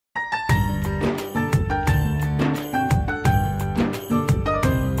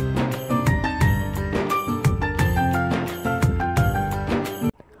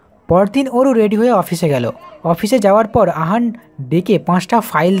পরদিন অরু রেডি হয়ে অফিসে গেল। অফিসে যাওয়ার পর আহান ডেকে 5টা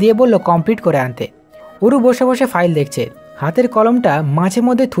ফাইল দিয়ে বলল কমপ্লিট করে আনতে। অরু বসে বসে ফাইল দেখছে, হাতের কলমটা মাঝে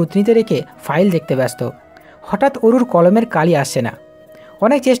মধ্যে থুতনিতে রেখে ফাইল দেখতে ব্যস্ত। হঠাৎ অরুর কলমের কালি আসছে না।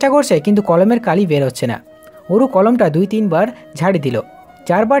 অনেক চেষ্টা করছে কিন্তু কলমের কালি বের হচ্ছে না। অরু কলমটা 2-3 বার ঝাড়ি দিল।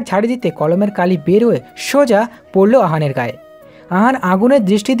 4 বার ঝাড়ি দিতে কলমের কালি বের হয়ে সোজা পড়ল আহানের গায়ে। আহান আগুনের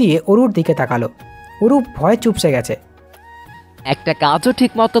দৃষ্টি দিয়ে অরুর দিকে তাকালো। অরু ভয় চুপসে গেছে। একটা কাজও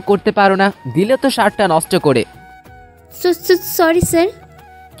ঠিক মতো করতে পারো না, দিলে তো শার্টটা নষ্ট করে। Sorry sir.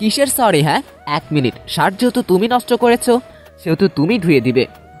 কিসের সরি? হ্যাঁ, 1 মিনিট। শার্ট যেহেতু তুমি নষ্ট করেছো সেহেতু তুমি ধুয়ে দিবে।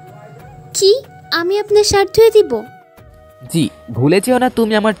 কি? আমি আপনার শার্ট ধুয়ে দিব? জি, ভুলে যেও না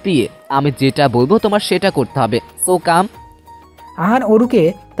তুমি আমার প্রিয়ে। আমি যেটা বলবো তোমার সেটা করতে হবে। সো কাম। আহান অরুকে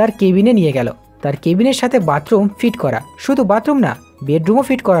তার কেবিনে নিয়ে গেল। তার কেবিনের সাথে বাথরুম ফিট করা, শুধু বাথরুম না, বেডরুমও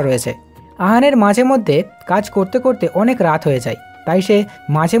ফিট করা রয়েছে। আহানের মাঝে মধ্যে কাজ করতে করতে অনেক রাত হয়ে যায়, তাই সে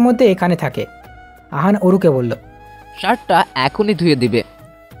মাঝে মধ্যে এখানে থাকে। আহান অরুকে বলল, শার্টটা এখনই ধুয়ে দিবে।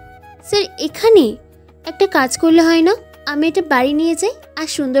 স্যার এখানে একটা কাজ করলে হয় না? আমি এটা বাড়ি নিয়ে যাই আর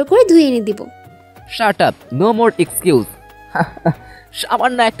সুন্দর করে ধুয়ে এনে দিব। Shut up, no more excuse.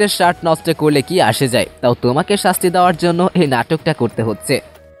 সামান্য একটা শার্ট নষ্ট করলে কি আসে যায়, তাও তোমাকে শাস্তি দেওয়ার জন্য এই নাটকটা করতে হচ্ছে।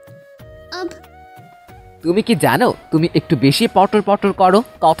 তুমি কি জানো তুমি একটু বেশি পটর পটর করো,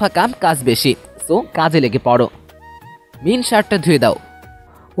 কথা কাম কাজ বেশি। সো কাজে লেগে পড়ো। মিন শার্টটা ধুয়ে দাও।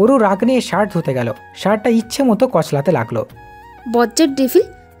 অরু রাগ নিয়ে শার্ট ধুতে গেল। শার্টটা ইচ্ছে মতো কচলাতে লাগলো। বজ্জার ডেভিল,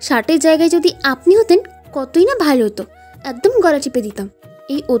 শার্টের জায়গায় যদি আপনি হতেন কতই না ভালো হতো। একদম গলা টিপে দিতাম।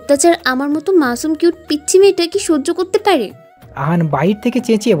 এই অত্যাচার আমার মতো মাসুম কিউট পিচ্ছি মেয়েটা কি সহ্য করতে পারে? আহান বাইর থেকে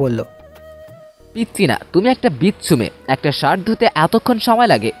চেঁচিয়ে বলল, পিচ্ছি না, তুমি একটা বিচ্ছু মেয়ে। একটা শার্ট ধুতে এতক্ষণ সময়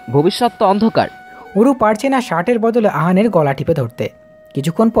লাগে, ভবিষ্যৎ তো অন্ধকার। অরু পারছে না শার্টের বদলে আহানের গলা টিপে ধরতে।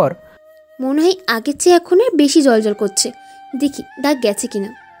 কিছুক্ষণ পর মনে হয় আগের চেয়ে এখন আর বেশি জলজল করছে। দেখি দাগ গেছে কিনা।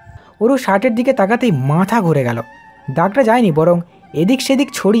 অরু শার্টের দিকে তাকাতেই মাথা ঘুরে গেল। দাগটা যায়নি, বরং এদিক সেদিক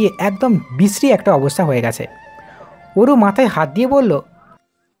ছড়িয়ে একদম বিশ্রী একটা অবস্থা হয়ে গেছে। অরু মাথায় হাত দিয়ে বলল,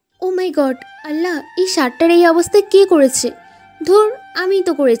 ও মাই গড, আল্লাহ, এই শার্টটার এই অবস্থায় কে করেছে? ধুর, আমিই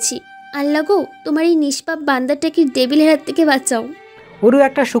তো করেছি। আল্লাহ গো, তোমার এই নিষ্পাপ বান্দাটাকে ডেভিলের হাত থেকে বাঁচাও। অরু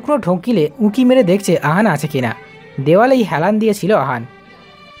একটা শুকনো ঢোকিলে উঁকি মেরে দেখছে আহান আছে কিনা। দেওয়ালেই হেলান দিয়েছিল আহান।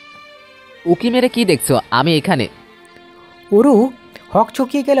 উকি মেরে কি দেখছো? আমি এখানে। অরু হক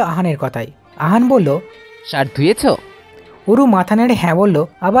চকিয়ে গেল আহানের কথায়। আহান বলল, শার্ট ধুয়েছ? অরু মাথা নেড়ে হ্যাঁ বলল,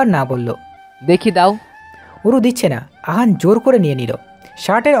 আবার না বলল। দেখি দাও। অরু দিচ্ছে না। আহান জোর করে নিয়ে নিল।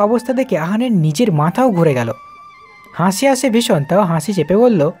 শার্টের অবস্থা দেখে আহানের নিজের মাথাও ঘুরে গেল। হাসি আসে ভীষণ, তাও হাসি চেপে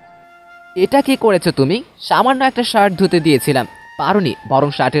বলল, এটা কি করেছো তুমি? সামান্য একটা শার্ট ধুতে দিয়েছিলাম, পারোনি, বরং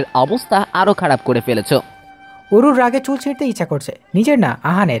শার্টের অবস্থা আরো খারাপ করে ফেলেছো। অরুর রাগে চুল ছিঁড়তে ইচ্ছা করছে, নিজের না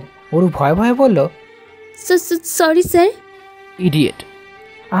আহানের। অরু ভয়ে ভয়ে বলল, সরি স্যার। ইডিয়েট।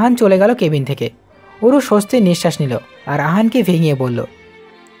 আহান চলে গেল কেবিন থেকে। অরু স্বস্তির নিঃশ্বাস নিল আর আহানকে ভেঙিয়ে বলল,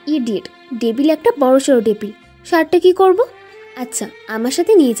 ইডিয়েট, ডেভিল একটা বড়সড় ডেভিল। শার্টটা কি করব? আচ্ছা, আমার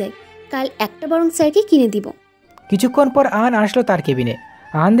সাথে নিয়ে যাই, কাল একটা বরং স্যারকে কিনে দিব। কিছুক্ষণ পর আহান আসলো তার কেবিনে।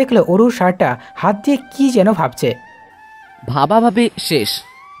 আহান দেখলো অরুর শার্টটা হাত দিয়ে কি যেন ভাবছে। ভাবাভাবি শেষ।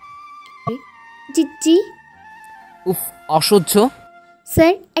 জি জি। উফ, অসহ্য।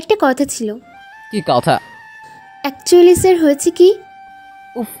 স্যার একটা কথা ছিল। কি কথা? অ্যাকচুয়ালি স্যার হয়েছে কি।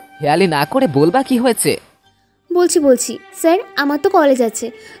 উফ, হেয়ালি না করে বলবা কি হয়েছে? বলছি স্যার, আমার তো কলেজ আছে,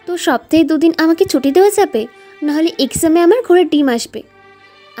 তো সপ্তাহে 2 দিন আমাকে ছুটি দেওয়া যাবে? নাহলে এক্সামে আমার ঘোড়ার ডিম আসবে।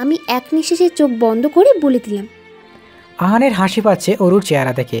 আমি এক নিঃশ্বাসে চোখ বন্ধ করে বলে দিলাম। আহানের হাসি পাচ্ছে অরুর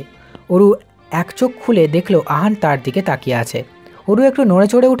চেহারা দেখে। অরু এক চোখ খুলে দেখলো আহান তার দিকে তাকিয়ে আছে। অরু একটু নড়ে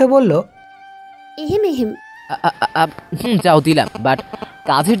চড়ে উঠে বলল, এহেম এহেম। যাও দিলাম, বাট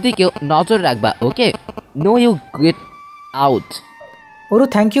কাজের দিকেও নজর রাখবা, ওকে? No you get out. Aru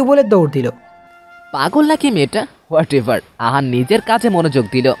thank you বলে দৌড় দিল। পাগল নাকি মেয়েটা? What ever. আহান নিজের কাজে মনোযোগ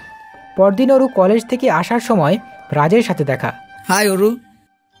দিল। পরদিন অরু কলেজ থেকে আসার সময় রাজের সাথে দেখা। হাই অরু।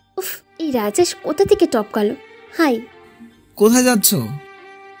 উফ, এই রাজেশ কোথা থেকে টপকালো। হাই। কোথায় যাচ্ছ?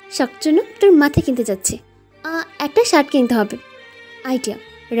 শখ জন্য তোর মাথা কিনতে যাচ্ছে। একটা শার্ট কিনতে হবে। আইডিয়া,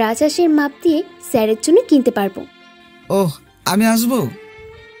 রাজহাঁসের মাপ দিয়ে স্যারের জন্য কিনতে পারবো। ওহ, আমি আসবো।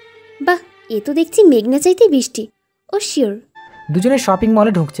 বাহ, এ তো দেখছি মেঘনা চাইতে বৃষ্টি। ও শিওর। দুজনে শপিং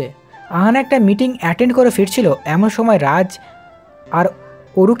মলে ঢুকছে। আহান একটা মিটিং অ্যাটেন্ড করে ফিরছিল, এমন সময় রাজ আর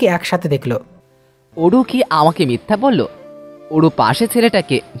অরুকে একসাথে দেখলো। অরু কি আমাকে মিথ্যা বলল? অরু পাশে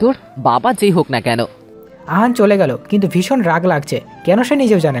ছেলেটাকে, ধুর, বাবা যেই হোক না কেন। আহান চলে গেল, কিন্তু ভীষণ রাগ লাগছে, কেন সে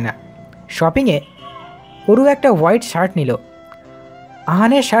নিজেও জানে না। শপিংয়ে অরু একটা হোয়াইট শার্ট নিল।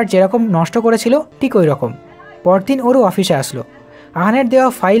 আহানের শার্ট যেরকম নষ্ট করেছিল ঠিক ওই রকম। পরদিন অরু অফিসে আসলো। আহানের দেওয়া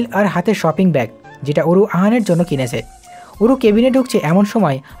ফাইল আর হাতে শপিং ব্যাগ, যেটা অরু আহানের জন্য কিনেছে। অরু কেবিনে ঢুকছে এমন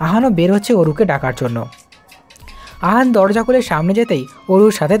সময় আহানও বের হচ্ছে অরুকে ডাকার জন্য। আহান দরজা খুলে সামনে যেতেই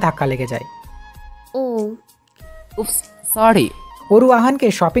অরুর সাথে ধাক্কা লেগে যায়। ও উপস, সরি। অরু আহানকে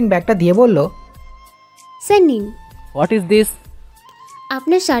শপিং ব্যাগটা দিয়ে বলল, স্যার নিন। What is this?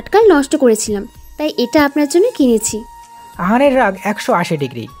 আপনার শার্ট কাল নষ্ট করেছিলাম, তাই এটা আপনার জন্য কিনেছি। আহানের রাগ 180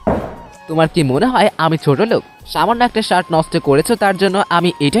 ডিগ্রি। তোমার কি মনে হয় আমি ছোট লোক? সামান্য একটা শার্ট নষ্ট করেছো তার জন্য আমি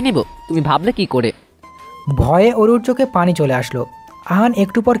এটা নিব? তুমি ভাবলে কি করে? ভয়ে অরুর চোখে পানি চলে আসলো। আহান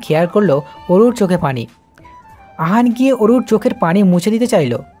একটু পর খেয়াল করলো অরুর চোখে পানি। আহান গিয়ে অরুর চোখের পানি মুছে দিতে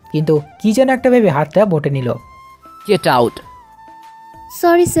চাইল, কিন্তু কি যেন একটা ভেবে হাতটা বটে নিল। Get out.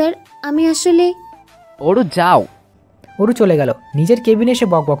 সরি স্যার, আমি আসলে ওরু যাও। অরু চলে গেল। নিজের কেবিনে এসে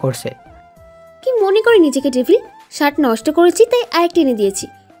বকবক করছে। কি মনে করে নিজেকে ডেভিল? শার্ট নষ্ট করেছি তাই আরেকটা এনে দিয়েছি,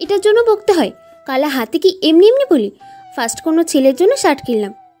 এটার জন্য বকতে হয়? কালা হাতে কি এমনি এমনি বলি? ফার্স্ট কোনো ছেলের জন্য শার্ট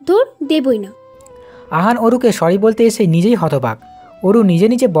কিনলাম, ধর দেবই না। আহান অরুকে সরি বলতে এসে নিজেই হতবাক। অরু নিজে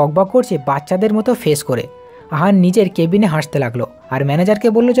নিজে বকবক করছে বাচ্চাদের মতো ফেস করে। আহান নিজের কেবিনে হাসতে লাগলো আর ম্যানেজারকে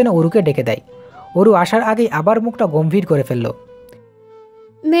বলল যেন অরুকে ডেকে দেয়। অরু আসার আগেই আবার মুখটা গম্ভীর করে ফেলল।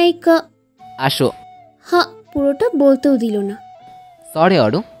 মেয়েকা আসো। হ্যাঁ, পুরোটা বলতেও দিল না। সরি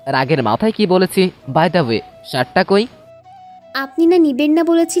অরু, রাগের মাথায় কি বলেছি। বাই দ্য ওয়ে, শার্টটা কই? আপনি না নিবেন না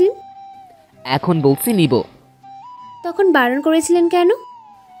বলেছিলেন? এখন বলছি নিব। তখন বারণ করেছিলেন কেন?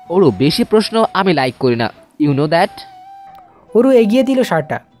 ওরু বেশি প্রশ্ন আমি লাইক করি না, ইউ নো দ্যাট। অরু এগিয়ে দিল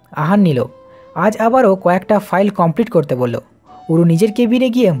শার্টটা। আহান নিল। আজ আবারও কয়েকটা ফাইল কমপ্লিট করতে বলল। অরু নিজের কেবিনে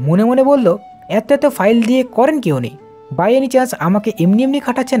গিয়ে মনে মনে বলল, এত এত ফাইল দিয়ে করেন কি উনি? বাই এনি চান্স আমাকে এমনি এমনি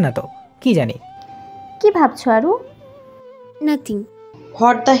খাটাচ্ছেন না তো? কি জানি। কি ভাবছো আরু? Nothing.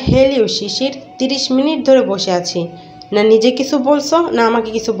 What the hell you Shishir, 30 minute ধরে বসে আছি, না নিজে কিছু বলছো না আমাকে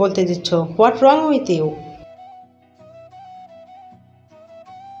কিছু বলতে দিচ্ছ। What wrong with you?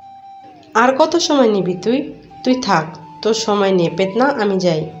 আর কত সময় নিবি তুই? তুই থাক, তোর সময় নিয়ে পেত না, আমি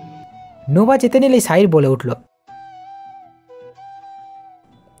যাই। নোভা যেতে নিলেই সাইর বলে উঠল।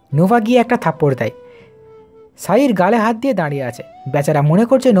 নোভা গিয়ে একটা থাপ্পড় দেয়। সাইর গালে হাত দিয়ে দাঁড়িয়ে আছে। বেচারা মনে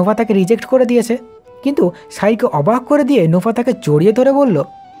করছে নোভা তাকে রিজেক্ট করে দিয়েছে, কিন্তু সাইরকে অবাক করে দিয়ে নোভা তাকে জড়িয়ে ধরে বলল,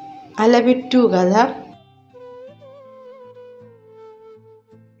 আই লাভ ইউ টু গাধা।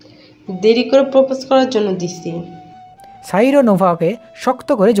 দেরি করে প্রপোজ করার জন্য দিচ্ছি। সাইরও নোভাকে শক্ত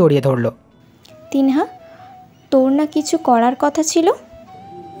করে জড়িয়ে ধরল। তিনহা, তোর না কিছু করার কথা ছিল?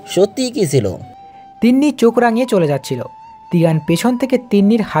 সত্যি কি ছিল? তিন্নি চোখ রাঙিয়ে চলে যাচ্ছিল। তিয়ান পেছন থেকে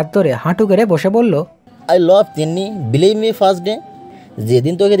তিন্নির হাত ধরে হাঁটু গেড়ে বসে বলল, I love Tinni, believe me first day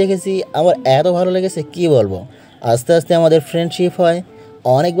যেদিন তোকে দেখেছি আমার এত ভালো লেগেছে কি বলবো। আস্তে আস্তে আমাদের ফ্রেন্ডশিপ হয়।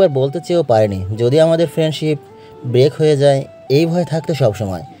 অনেকবার বলতে চেয়েও পারিনি যদি আমাদের ফ্রেন্ডশিপ ব্রেক হয়ে যায়, এই ভয় থাকতো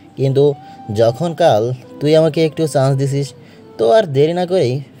সবসময়। কিন্তু যখন কাল তুই আমাকে একটু চান্স দিছিস তো আর দেরি না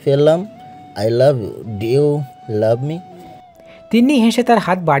করেই ফেললাম। I love you, do you love me? Tinni হেসে তার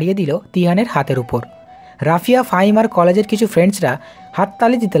হাত বাড়িয়ে দিল তিহানের হাতের উপর। রাফিয়া, ফাহিম আর কলেজের কিছু ফ্রেন্ডসরা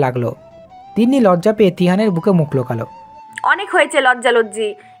হাততালি দিতে লাগলো। তিন্নি লজ্জা পেয়ে তিহানের বুকে মুখ লোকালো। অনেক হয়েছে লজ্জা লজ্জি,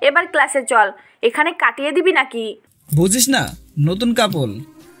 এবার ক্লাসে চল। এখানে কাটিয়ে দিবি নাকি? বুঝিস না, নতুন কাপল।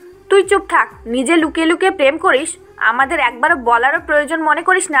 তুই চুপ থাক, নিজে লুকিয়ে লুকিয়ে প্রেম করিস, আমাদের একবারও বলারও প্রয়োজন মনে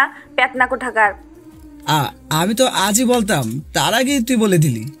করিস না, পেতনা কোথাকার। আমি তো আজই বলতাম, তার আগেই তুই বলে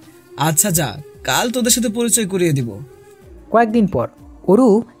দিলি। আচ্ছা যা, কাল তোদের সাথে পরিচয় করিয়ে দিব। কয়েকদিন পর অরু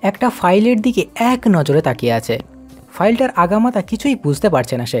একটা ফাইলের দিকে এক নজরে তাকিয়ে আছে। ফাইলটার আগামাথা কিছুই বুঝতে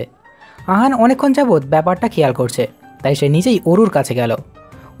পারছে না সে। আহান অনেকক্ষণ যাবৎ ব্যাপারটা খেয়াল করছে, তাই সে নিজেই অরুর কাছে গেল।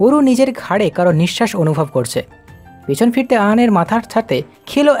 অরু নিজের ঘাড়ে কারো নিঃশ্বাস অনুভব করছে। পেছন ফিরতে আহানের মাথার সাথে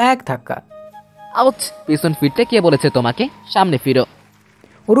খেলো এক ধাক্কা। আউচ! পেছন ফিরতে কে বলেছে তোমাকে? সামনে ফিরো।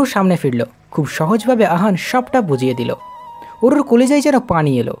 অরুর সামনে ফিরল। খুব সহজভাবে আহান সবটা বুঝিয়ে দিল। অরুর কলিজায় যেন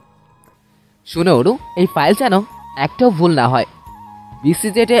পানি এলো। শুনো অরু, এই ফাইল যেন একটাও ভুল না হয়।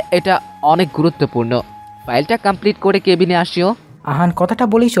 বিসিজেটে এটা অনেক গুরুত্বপূর্ণ। ফাইলটা কমপ্লিট করে কেবিনে আসিও। আহান কথাটা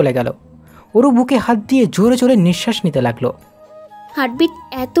বলেই চলে গেল। অরু বুকে হাত দিয়ে জোরে জোরে নিঃশ্বাস নিতে লাগলো। হার্টবিট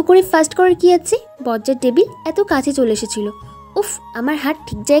এত করে ফাস্ট করার কি আছে? বজ্জার টেবিল এত কাছে চলে এসেছিল। উফ, আমার হার্ট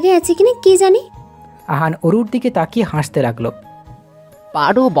ঠিক জায়গায় আছে কিনা কে জানে। আহান অরুর দিকে তাকিয়ে হাসতে লাগলো।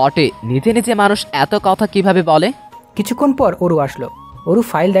 পারো বটে, নিজে নিজে মানুষ এত কথা কিভাবে বলে। কিছুক্ষণ পর অরু আসলো। অরু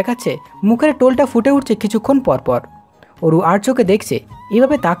ফাইল দেখাচ্ছে, মুখের টোলটা ফুটে উঠছে কিছুক্ষণ পর পর। অরু আর চোখে দেখছে,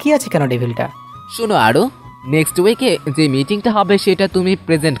 এভাবে তাকিয়ে আছে কেন ডেভিলটা। শুনো আরও, নেক্সট উইকে যে মিটিংটা হবে সেটা তুমি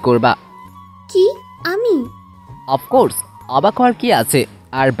প্রেজেন্ট করবা। কি? আমি? অফকোর্স, অবাক হওয়ার কি আছে।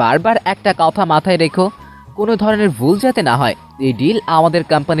 আর বারবার একটা কথা মাথায় রেখো, কোনো ধরনের ভুল যাতে না হয়। এই ডিল আমাদের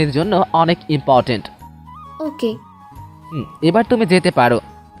কোম্পানির জন্য অনেক ইম্পর্টেন্ট। ওকে। এবার তুমি যেতে পারো।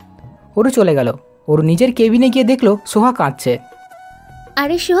 অরু চলে গেল। অরু নিজের কেবিনে গিয়ে দেখলো সোহা কাঁদছে।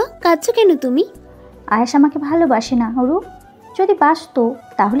 আরে সোহা, কাঁদছো কেন তুমি? আয়েশ আমাকে ভালোবাসে না অরু। যদি বাসতো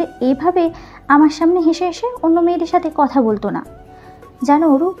তাহলে এইভাবে আমার সামনে হেসে হেসে অন্য মেয়েদের সাথে কথা বলতো না। জানো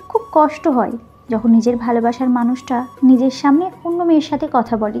অরু, খুব কষ্ট হয় যখন নিজের ভালোবাসার মানুষটা নিজের সামনে অন্য মেয়ের সাথে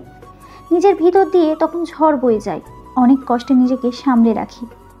কথা বলে। নিজের ভিতর দিয়ে তখন ঝড় বয়ে যায়। অনেক কষ্টে নিজেকে সামলে রাখি।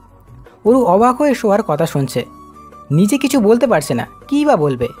 অরু অবাক হয়ে সোহার কথা শুনছে, নিজে কিছু বলতে পারছে না, কী বা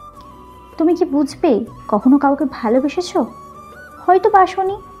বলবে। তুমি কি বুঝবে কখনো কাউকে ভালোবেসেছো? হয়তো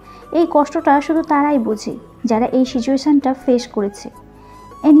বাসনি। এই কষ্টটা শুধু তারাই বোঝে যারা এই সিচুয়েশনটা ফেস করেছে।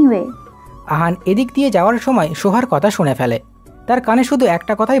 এনিওয়ে, আহান এদিক দিয়ে যাওয়ার সময় সোহার কথা শুনে ফেলে। তার কানে শুধু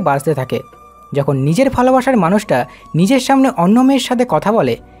একটা কথাই বাজতে থাকে, যখন নিজের ভালোবাসার মানুষটা নিজের সামনে অন্য মেয়ের সাথে কথা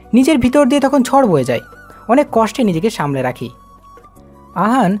বলে নিজের ভিতর দিয়ে তখন ঝড় বয়ে যায়। অনেক কষ্টে নিজেকে সামলে রাখি।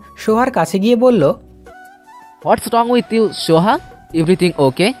 আহান সোহার কাছে গিয়ে বলল, হোয়াটস wrong with you Soha? Everything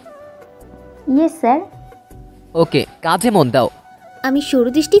okay? Yes sir. ওকে, কাজে মন দাও। আমি সরু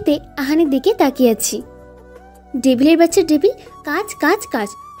দৃষ্টিতে আহানের দিকে তাকিয়ে আছি। ডেভিলের বাচ্চা ডেভিল, কাজ কাজ কাজ,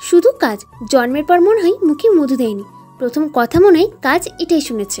 শুধু কাজ। জন্মের পর মনে হয় মুখে মধু দেয়নি, প্রথম কথা মনে হয় কাজ এটাই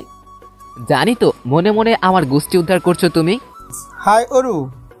শুনেছে। জানি তো মনে মনে আমার গোষ্ঠী উদ্ধার করছো তুমি। হাই অরু।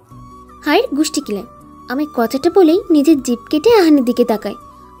 হাই গুষ্টি কিলাই। আমি কথাটা বলেই নিজের জিপ কেটে আহানের দিকে তাকাই।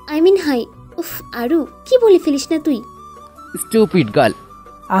 I mean high. উফ আরু, কি বলে ফেলিস না তুই। Stupid girl.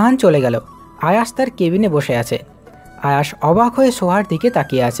 আহান চলে গেল। আয়াস তার কেবিনে বসে আছে। আয়াস অবাক হয়ে সোহার দিকে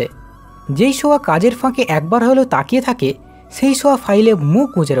তাকিয়ে আছে। যেই সোহা কাজের ফাঁকে একবার হলেও তাকিয়ে থাকে, সেই সোহা ফাইলে মুখ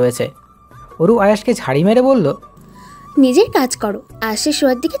গুঁজে রয়েছে। অরু আয়াসকে ঝাড়ি মেরে বলল, নিজের কাজ করো, আসে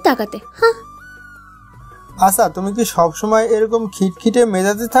শোয়ার দিকে তাকাতে। হ্যাঁ। আচ্ছা, তুমি কি সবসময় এরকম খিটখিটে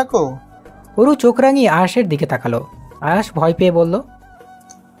মেজাজে থাকো? অরু চোখ রাঙিয়ে আয়াসের দিকে তাকালো। আয়াস ভয় পেয়ে বলল,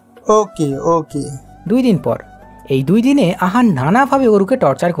 ওকে ওকে। 2 দিন পর। এই 2 দিনে আহান নানাভাবে অরুকে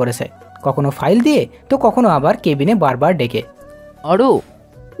টর্চার করেছে, কখনো ফাইল দিয়ে তো কখনো আবার কেবিনে বারবার ডেকে। অরু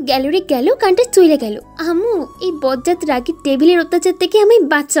গ্যালারি গেল, কানটা চলে গেল। আম্মু, এই বজ্জাত রাগি টেবিলের অত্যাচার থেকে আমায়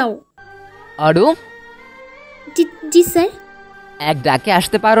বাঁচাও। অরু। জি স্যার। এক ডাকে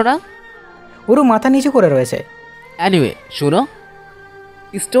আসতে পারো না? অরু মাথা নিচু করে রয়েছে। এনিওয়ে শোনো,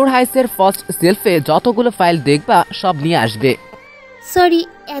 স্টোর হাউসের ফার্স্ট সেলফে যতগুলো ফাইল দেখবা সব নিয়ে আসবে। সরি,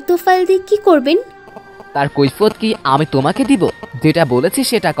 এত ফাইল দিয়ে কি করবেন? তার কৈফিয়ত কি আমি তোমাকে দিব? যেটা বলেছি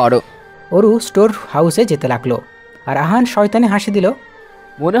সেটা করো। অরু স্টোর হাউসে যেতে লাগলো, আর আহান শয়তানে হাসি দিল।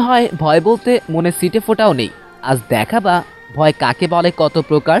 মনে হয় ভয় বলতে মনে সিটে ফোটাও নেই। আজ দেখাবা ভয় কাকে বলে, কত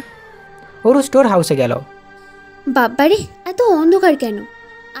প্রকার। অরু স্টোর হাউসে গেল। বাব্বারে, এত অন্ধকার কেন?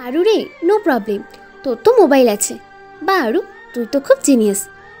 আরু রে, নো প্রবলেম, তোর তো মোবাইল আছে। বা আরু, তুই তো খুব জিনিয়াস।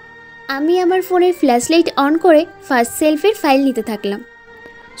 আমি আমার ফোনের ফ্ল্যাশ লাইট অন করে ফার্স্ট সেলফের ফাইল নিতে থাকলাম।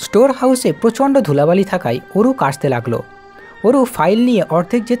 স্টোর হাউসে প্রচণ্ড ধুলাবালি থাকায় অরু কাশতে লাগলো। অরু ফাইল নিয়ে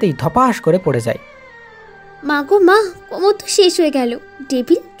অর্ধেক যেতেই ধপাস করে পড়ে যায়। মা গো মা, কোমর তো শেষ হয়ে গেল।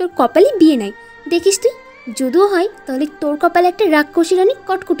 ডেভিল, তোর কপালে বিয়ে নাই, দেখিস তুই। যদিও হয় তাহলে তোর কপালে একটা রাক্ষসী রানী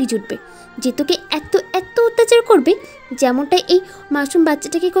কটকটি জুটবে, যে তোকে এত এত অত্যাচার করবে, যেমনটা এই মাসুম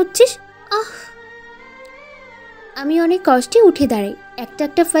বাচ্চাটাকে করছিস। আহ! আমি অনেক কষ্টে উঠে দাঁড়াই, একটা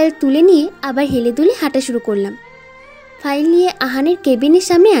একটা ফাইল তুলে নিয়ে আবার হেলে দুলে হাঁটা শুরু করলাম। ফাইল নিয়ে আহানের কেবিনের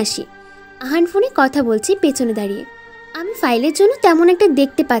সামনে আসি। আহান ফোনে কথা বলছি পেছনে দাঁড়িয়ে। আমি ফাইলের জন্য তেমন একটা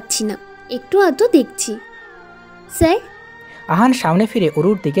দেখতে পাচ্ছি না, একটু আধটু দেখছি। স্যার। আহান সামনে ফিরে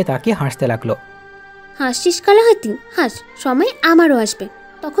অরুর দিকে তাকিয়ে হাসতে লাগলো। হাসিস কালাহাতি, হাস, সময় আমারও আসবে,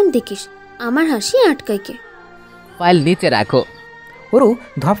 তখন দেখিস আমার হাসি আটকাইকে। ফাইল নিচে রাখো। অরু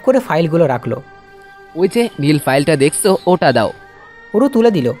ধপ করে ফাইলগুলো রাখলো। ওই যে নীল ফাইলটা দেখছো, ওটা দাও। অরু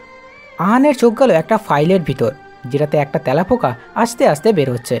তুলে দিল। আহানের চোখ গেল একটা ফাইলের ভিতর, যেটাতে একটা তেলাপোকা আস্তে আস্তে বের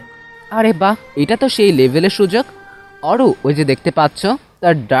হচ্ছে। আরে বাহ, এটা তো সেই লেভেলের সুযোগ। অরু, ওই যে দেখতে পাচ্ছ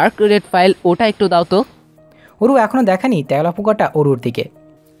তার ডার্ক রেড ফাইল, ওটা একটু দাও তো। অরু এখনো দেখানি তেলাপোকাটা অরুর দিকে।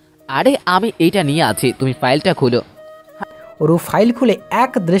 আরে আমি এইটা নিয়ে আছি, তুমি ফাইলটা খুলো। অরু ফাইল খুলে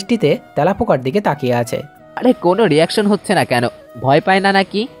এক দৃষ্টিতে তেলাপোকার দিকে তাকিয়ে আছে। আরে কোনো রিয়াকশন হচ্ছে না কেন? ভয় পায় না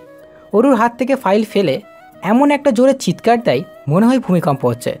নাকি? অরুর হাত থেকে ফাইল ফেলে এমন একটা জোরে চিৎকার দেয়, মনে হয় ভূমিকম্প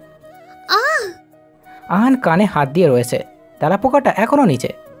হচ্ছে। আহান কানে হাত দিয়ে রয়েছে, তেলাপোকাটা এখনো নিচে।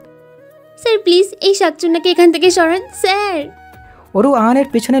 স্যার প্লিজ, এই শাকচুন্নাকে এখান থেকে সরান স্যার। অরু আহানের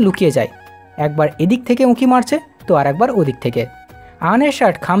পেছনে লুকিয়ে যায়। একবার এদিক থেকে উঁকি মারছে তো আর একবার ওদিক থেকে। আহানের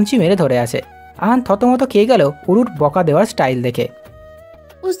শার্ট খামচি মেরে ধরে আছে। আহান থতমত খেয়ে গেল অরুর বকা দেওয়ার স্টাইল দেখে।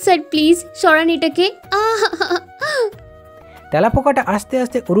 ও স্যার প্লিজ সরান এটাকে। তেলাপোকাটা আস্তে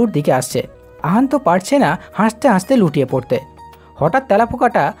আস্তে অরুর দিকে আসছে। আহান তো পারছে না হাসতে হাসতে লুটিয়ে পড়তে। হঠাৎ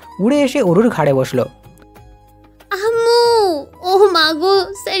তেলাপোকাটা উড়ে এসে অরুর ঘাড়ে বসলো। আম্মু, ও মা গো,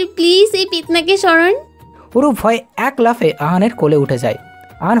 স্যার প্লিজ এই পিতনাকে সরান। অরু ভয়ে এক লাফে আহানের কোলে উঠে যায়।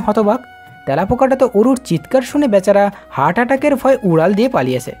 আহান হতবাক। তেলাপোকাটা তো অরুর চিৎকার শুনে বেচারা হার্ট অ্যাটাকের ভয় উড়াল দিয়ে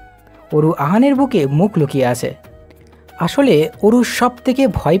পালিয়েছে। অরু আহানের বুকে মুখ লুকিয়ে আছে। আসলে অরু সব থেকে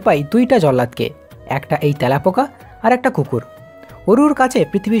ভয় পায় দুইটা জল্লাদকে, একটা এই তেলাপোকা আর একটা কুকুর। অরুর কাছে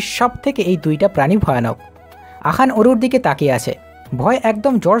পৃথিবীর সব থেকে এই দুইটা প্রাণী ভয়ানক। আহান অরুর দিকে তাকিয়ে আছে, ভয়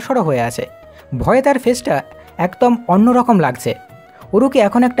একদম জড়সড় হয়ে আছে। ভয়ে তার ফেসটা একদম অন্যরকম লাগছে। অরুকে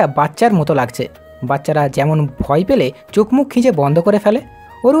এখন একটা বাচ্চার মতো লাগছে। বাচ্চারা যেমন ভয় পেলে চোখ মুখ খিঁচে বন্ধ করে ফেলে,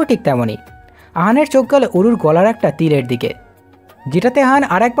 অরুও ঠিক তেমনই। আহানের চোখ গেল অরুর গলার একটা তীরের দিকে, যেটাতে আহান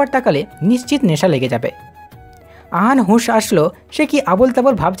আর একবার তাকালে নিশ্চিত নেশা লেগে যাবে। আহান হুঁশ আসলো, সে কি আবল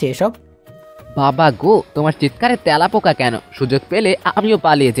তাবল ভাবছে এসব। বাবা গো, তোমার চিৎকারে তেলাপোকা কেন? সুযোগ পেলে আমিও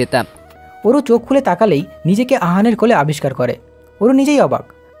পালিয়ে যেতাম। অরু চোখ খুলে তাকালেই নিজেকে আহানের কোলে আবিষ্কার করে। অরু নিজেই অবাক।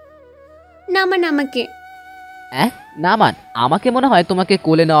 নামান আমাকে। নামান? আমাকে মনে হয় তোমাকে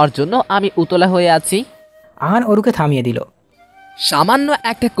কোলে নেওয়ার জন্য আমি উতলা হয়ে আছি। আহান অরুকে থামিয়ে দিল। সামান্য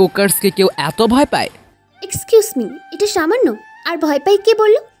একটা কোকার্সকে কেউ এত ভয় পায়? এক্সকিউজ মি, এটা সামান্য? আর ভয় পাই কে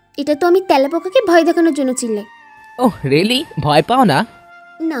বললো? এটা তো আমি তেলাপোকাকে ভয় দেখানোর জন্য চিল্লাই। Oh really? ভয় পাও না?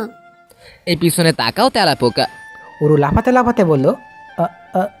 না। এই পিছনে তাকাও তেলাপোকা। অরু লাফাতে লাফাতে বলল,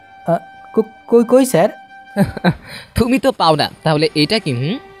 কই কই স্যার? তুমি তো পাও না, তাহলে এটা কি?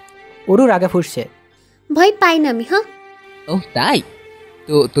 অরুর আগে ফুসছে। ভয় পাই না আমি। হ্যাঁ। ওহ তাই?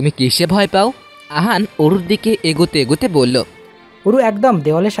 তো তুমি কিসে ভয় পাও? আহান অরুর দিকে এগোতে এগোতে বলল। অরু একদম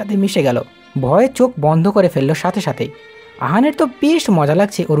দেওয়ালের সাথে মিশে গেল, ভয়ে চোখ বন্ধ করে ফেললো সাথে সাথেই। আহানের তো বেশ মজা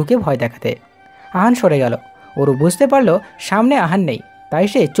লাগছে অরুকে ভয় দেখাতে। আহান সরে গেল। অরু বুঝতে পারলো সামনে আহান নেই, তাই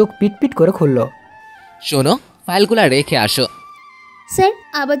সে চোখ পিটপিট করে খুলল। শোনো, ফাইলগুলো রেখে আসো। স্যার,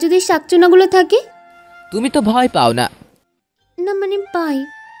 আবার যদি শাকচুনাগুলো থাকে? তুমি তো ভয় পাও না। না মানে পাই।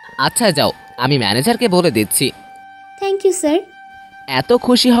 আচ্ছা যাও, আমি ম্যানেজারকে বলে দিচ্ছি। Thank you sir. এত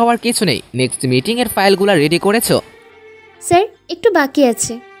খুশি হওয়ার কিছু নেই। নেক্সট মিটিংয়ের ফাইলগুলো রেডি করেছো? স্যার, একটু বাকি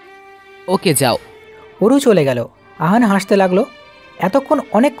আছে। ওকে যাও। অরু চলে গেল। আহান হাসতে লাগলো। এতক্ষণ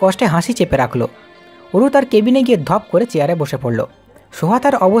অনেক কষ্টে হাসি চেপে রাখলো। অরু তার কেবিনে গিয়ে ধপ করে চেয়ারে বসে পড়ল। সোহা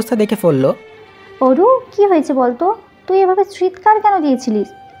তার অবস্থা দেখে বলল, অরু কি হয়েছে বলতো? তুই এভাবে চিৎকার কেন দিয়েছিলিস?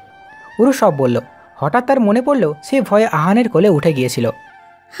 অরু সব বলল। হঠাৎ তার মনে পড়ল সে ভয়ে আহানের কোলে উঠে গিয়েছিল।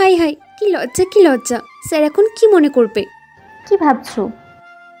 হাই হাই, কি লজ্জা কি লজ্জা। স্যার এখন কি মনে করবে? কি ভাবছো?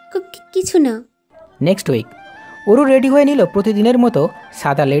 কিছু না। নেক্সট উইক অরু রেডি হয়ে নিল প্রতিদিনের মতো,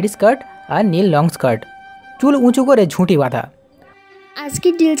 সাদা লেডি স্কার্ট আর নীল লং স্কার্ট, চুল উঁচু করে ঝুঁটি বাঁধা।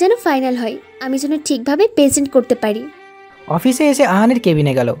 আজকের ডিল যেন ফাইনাল হয়, আমি যেন ঠিকভাবে প্রেজেন্ট করতে পারি। অফিসে এসে আহানের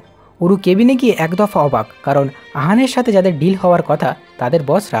কেবিনে গেল। অরু কেবিনে গিয়ে এক দফা অবাক, কারণ আহানের সাথে যাদের ডিল হওয়ার কথা তাদের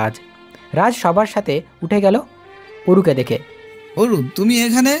বস রাজ। রাজ সবার সাথে উঠে গেল অরুকে দেখে। অরু, তুমি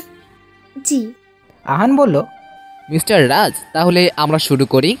এখানে? জি। আহান বলল, মিস্টার রাজ, তাহলে আমরা শুরু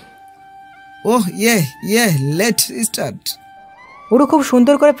করি। ওহ ইয়ে লেট স্টার্ট। অরু খুব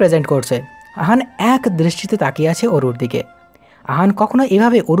সুন্দর করে প্রেজেন্ট করছে। আহান এক দৃষ্টিতে তাকিয়ে আছে অরুর দিকে। আহান কখনো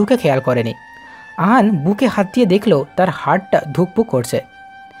এভাবে অরুকে খেয়াল করেনি। আহান বুকে হাত দিয়ে দেখলো তার হার্টটা ধুকপুক করছে।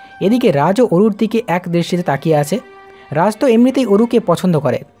 এদিকে রাজও অরুর দিকে এক দৃষ্টিতে তাকিয়ে আছে। রাজ তো এমনিতেই অরুকে পছন্দ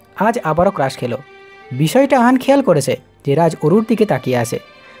করে, আজ আবারও ক্রাশ খেলো। বিষয়টা আহান খেয়াল করেছে যে রাজ অরুর দিকে তাকিয়ে আছে।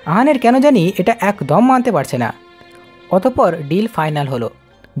 আহানের কেন জানি এটা একদম মানতে পারছে না। অতঃপর ডিল ফাইনাল হলো।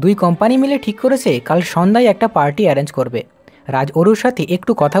 দুই কোম্পানি মিলে ঠিক করেছে কাল সন্ধ্যায় একটা পার্টি অ্যারেঞ্জ করবে। রাজ অরুর সাথে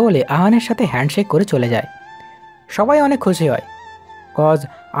একটু কথা বলে আহানের সাথে হ্যান্ডশেক করে চলে যায়। সবাই অনেক খুশি হয়, কজ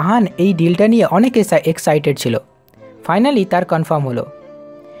আহান এই ডিলটা নিয়ে অনেক এক্সাইটেড ছিল। ফাইনালি তার কনফার্ম হলো।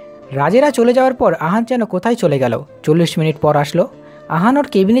 রাজেরা চলে যাওয়ার পর আহান যেন কোথায় চলে গেল। 40 মিনিট পর আসলো। আহান ওর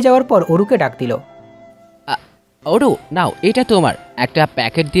কেবিনে যাওয়ার পর অরুকে ডাক দিল। অরু নাও, এটা তোমার। একটা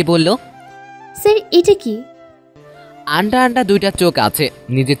প্যাকেট দিয়ে বলল। স্যার এটা কি? আন্ডা আন্ডা দুইটা চোখ আছে,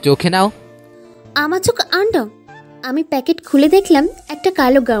 নিজের চোখে নাও। আমার চোখ আন্ডা? আমি প্যাকেট খুলে দেখলাম একটা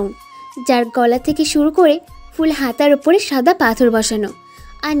কালো গাউন, যার গলা থেকে শুরু করে ফুল হাতার উপরে সাদা পাথর বসানো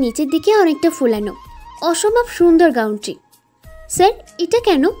আর নিচের দিকে অনেকটা ফুলানো। অসম্ভব সুন্দর গাউনটি। স্যার এটা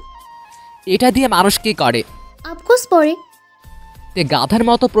কেন? এটা দিয়ে মানুষ কি করে? অফকোর্স পরে। তে গাধার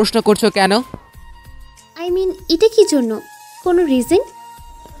মতো প্রশ্ন করছো কেন? আই মিন এটা কি জন্য? কোনো রিজন?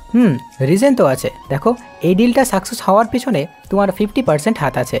 রিজন তো আছে। দেখো, এই ডিলটা সাকসেস হওয়ার পিছনে তোমার 50%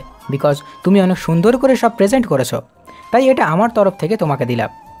 হাত আছে, বিকজ তুমি অনেক সুন্দর করে সব প্রেজেন্ট করেছো, তাই এটা আমার তরফ থেকে তোমাকে দিলাম।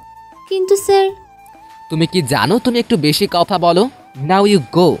 কিন্তু স্যার, তুমি কি জানো তুমি একটু বেশি কথা বলো। Now you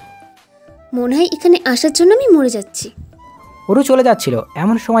go. মনে হয় এখানে আসার জন্য আমি মরে যাচ্ছি। ওরও চলে যাচ্ছিল,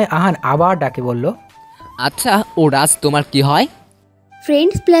 এমন সময় আহান আবার ডাকে বলল, আচ্ছা ও রাজ তোমার কি হয়?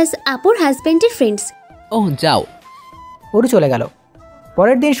 ফ্রেন্ডস প্লাস আপুর হাজব্যান্ডের ফ্রেন্ডস। ওহ যাও। ওরু চলে গেল।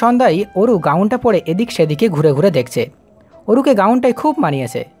 পরের দিন সন্ধ্যায় ওরু গাউনটা পরে এদিক সেদিকে ঘুরে ঘুরে দেখছে। ওরুকে গাউনটাই খুব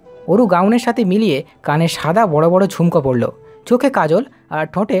মানিয়েছে। ওরু গাউনের সাথে মিলিয়ে কানে সাদা বড় বড় ঝুমকো পরল, চোখে কাজল আর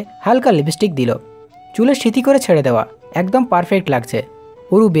ঠোঁটে হালকা লিপস্টিক দিল। চুলে সিঁথি করে ছেড়ে দেওয়া, একদম পারফেক্ট লাগছে।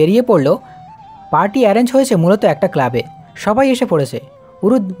 অরু বেরিয়ে পড়ল। পার্টি অ্যারেঞ্জ হয়েছে মূলত একটা ক্লাবে, সবাই এসে পড়েছে।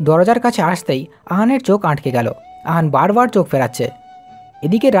 অরু দরজার কাছে আসতেই আহানের চোখ আটকে গেল। আহান বারবার চোখ ফেরাচ্ছে।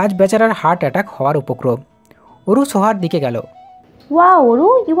 এদিকে রাজ বেচারার হার্ট অ্যাটাক হওয়ার উপক্রম। অরু সোহার দিকে গেল। Wow Oru,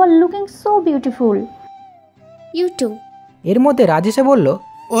 you are looking so beautiful. You two. এর মধ্যে রাজ এসে বলল,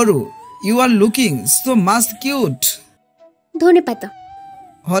 Aru, you are looking so much cute. ধনেপাতা।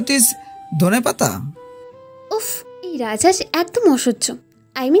 হোয়াট ইজ ধনেপাতা? উফ, এই রাজহাঁস একদম অসহ্য।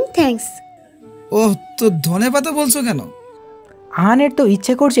 I mean thanks. ওহ, তো ধনেপাতা বলছো কেন? আহানের তো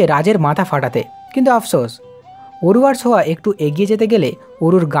ইচ্ছে করছে রাজের মাথা ফাটাতে, কিন্তু আফসোস অরু আর সোহা একটু এগিয়ে যেতে গেলে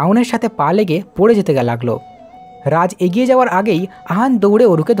অরুর গাউনের সাথে পা লেগে পড়ে যেতে লাগলো। রাজ এগিয়ে যাওয়ার আগেই আহান দৌড়ে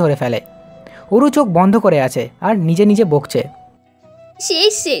অরুকে ধরে ফেলে। অরু চোখ বন্ধ করে আছে আর নিজে নিজে বকছে,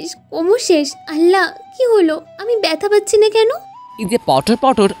 শেষ শেষ, কোমর শেষ। আল্লাহ, কি হলো? আমি ব্যথা পাচ্ছি না কেন? এই যে পটর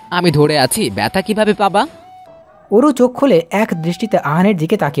পটর আমি ধরে আছি, ব্যথা কিভাবে পাবা? অরু চোখ খুলে এক দৃষ্টিতে আহানের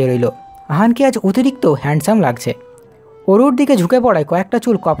দিকে তাকিয়ে রইল। আহানকে আজ অতিরিক্ত হ্যান্ডসাম লাগছে। অরুর দিকে ঝুঁকে পড়ায় কয়েকটা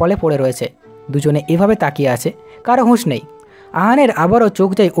চুল কপালে পড়ে রয়েছে। দুজনে এভাবে তাকিয়ে আছে, কারো হুঁশ নেই। আহানের আবারও চোখ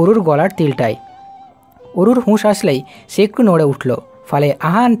যায় অরুর গলার তিলটায়। অরুর হুঁশ আসলেই সে একটু নড়ে উঠল, ফলে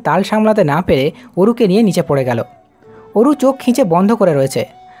আহান তাল সামলাতে না পেরে অরুকে নিয়ে নিচে পড়ে গেল। অরু চোখ খিঁচে বন্ধ করে রয়েছে।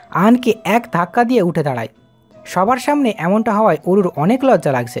 আহানকে এক ধাক্কা দিয়ে উঠে দাঁড়ায়। সবার সামনে এমনটা হওয়ায় অরুর অনেক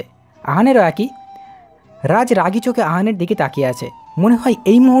লজ্জা লাগছে। আহানেরও একই। রাজ রাগি চোখে আহানের দিকে তাকিয়ে আছে, মনে হয়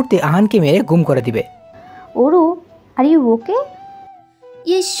এই মুহূর্তে আহানকে মেরে গুম করে দিবে। Oru, are you okay?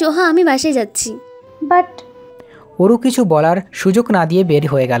 ইয়ে সোহা, আমি বাসায় যাচ্ছি। বাট অরু কিছু বলার সুযোগ না দিয়ে বের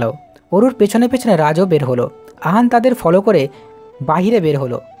হয়ে গেল। অরুর পেছনে পেছনে রাজও বের হলো। আহান তাদের ফলো করে বাহিরে বের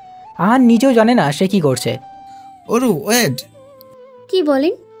হলো। আহান নিজেও জানে না সে কি করছে। অরু, ওয়েট। কি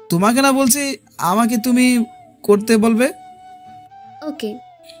বলেন? তোমাকে না বলছি আমাকে তুমি করতে বলবে। ওকে।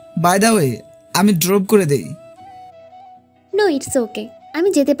 বাই দ্য ওয়ে, আমি ড্রপ করে দেই। নো, ইটস ওকে, আমি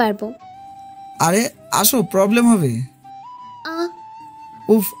যেতে পারবো। আরে আসো, প্রবলেম হবে।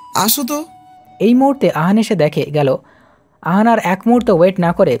 উফ, আসো তো। এই মুহূর্তে আহান এসে দেখে গেল। আহান আর এক মুহূর্ত ওয়েট না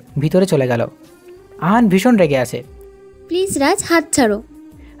করে ভিতরে চলে গেল। আহান ভীষণ রেগে আছে। প্লিজ রাজ, হাত ছাড়ো।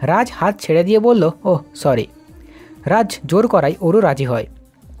 রাজ হাত ছেড়ে দিয়ে বলল, ওহ সরি। রাজ জোর করায় অরু রাজি হয়।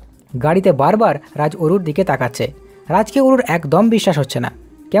 গাড়িতে বারবার রাজ অরুর দিকে তাকাচ্ছে। রাজকে অরুর একদম বিশ্বাস হচ্ছে না,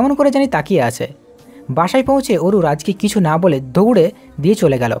 কেমন করে জানি তাকিয়ে আছে। বাসায় পৌঁছে অরু রাজকে কিছু না বলে দৌড়ে দিয়ে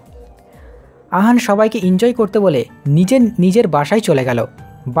চলে গেল। আহান সবাইকে এনজয় করতে বলে নিজের বাসায় চলে গেল।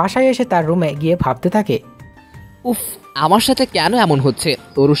 বাসায় এসে তার রুমে গিয়ে ভাবতে থাকে, উফ, আমার সাথে কেন এমন হচ্ছে?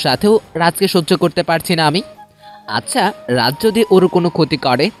 ওর সাথেও রাজকে সহ্য করতে পারছি না আমি। আচ্ছা, রাজ যদি ওর কোনো ক্ষতি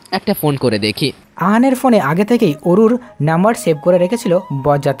করে, একটা ফোন করে দেখি। আহানের ফোনে আগে থেকেই অরুর নাম্বার সেভ করে রেখেছিল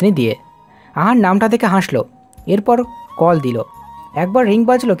বরযাত্রী দিয়ে। আহান নামটা দেখে হাসলো। এরপর কল দিল। একবার রিং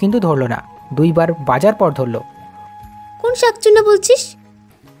বাজলো কিন্তু ধরলো না। দুইবার বাজার পর ধরলো। কোন শাকচুন্না বলছিস?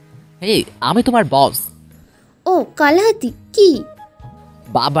 এই, আমি তোমার বস। ও কালাহাতি, কি?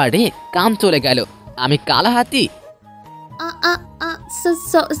 বাবা রে, কাম চলে গেল। আমি কালাহাতি?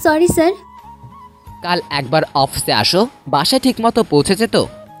 Sorry sir. কাল একবার অফিসে আসো, বাসায় ঠিকমতো পৌঁছেছে তো?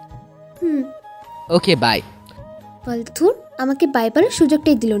 ওকে, বাই। ফালতুর, আমাকে বাই বলার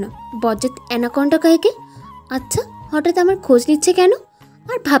সুযোগটাই দিল না। বজ্জাত অ্যানাকন্ডা কাহিকে। আচ্ছা, হঠাৎ আমার খোঁজ নিচ্ছে কেন?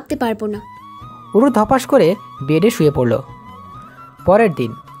 আর ভাবতে পারবো না। অরু ধপাস করে বেডে শুয়ে পড়ল। পরের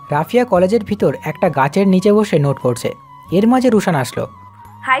দিন রাফিয়া কলেজের ভিতর একটা গাছের নিচে বসে নোট করছে। এর মাঝে রুশান আসলো।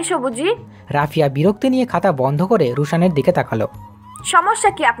 হাই সবুজি। রাফিয়া বিরক্তি নিয়ে খাতা বন্ধ করে রুশানের দিকে তাকালো। সমস্যা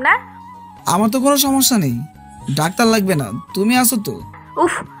কি আপনার? আমার তো কোনো সমস্যা নেই, ডাক্তার লাগবে না, তুমি আসো তো।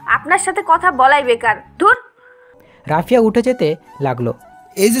 উফ, আপনার সাথে কথা বলাই বেকার, ধুর। রাফিয়া উঠে যেতে লাগলো।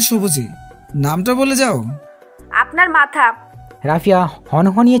 এই যে সবুজি, নামটা বলে যাও। আপনার মাথা। রাফিয়া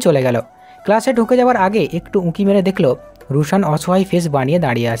হনহনিয়ে চলে গেল। ক্লাসে ঢুকে যাওয়ার আগে একটু উঁকি মেরে দেখলো রুশান অসহায় ফেস বানিয়ে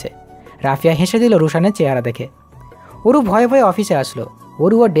দাঁড়িয়ে আছে। রাফিয়া হেসে দিল রুশানের চেহারা দেখে। অরু ভয়ে ভয়ে অফিসে আসলো।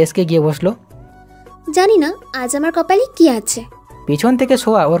 অরু ওর ডেস্কে গিয়ে বসলো। জানি না আজ আমার কপালে কি আছে। পিছন থেকে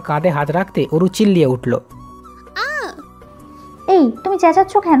সোয়া ওর কাঁধে হাত রাখতে অরু চিল্লিয়ে উঠল। এই, তুমি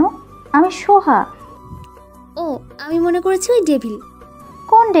চেঁচাচ্ছ কেন? আমি সোহা। ও, আমি মনে করেছি ওই ডেভিল।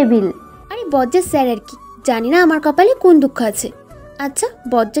 কোন ডেভিল? আরে বজ্জার স্যার আর কি। জানি না আমার কপালে কোন দুঃখ আছে। আচ্ছা,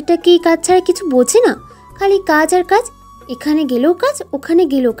 বজ্জারটা কি কাজ ছাড়া কিছু বোঝে না? খালি কাজ আর কাজ। এখানে গেলেও কাজ, ওখানে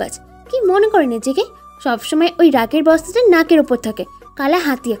গেলেও কাজ। কি মনে করে নিজেকে? সবসময় ওই রাগের বস্তাটা নাকের ওপর থাকে। কালা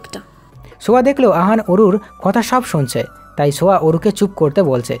হাতি একটা। সোয়া দেখলো আহান অরুর কথা সব শুনছে, তাই সোয়া অরুকে চুপ করতে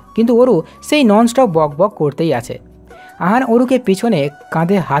বলছে, কিন্তু অরু সেই ননস্টপ বক বক করতেই আছে। আহান অরুকে পিছনে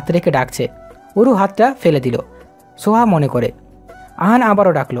কাঁধে হাত রেখে ডাকছে। অরু হাতটা ফেলে দিল সোহা মনে করে। আহান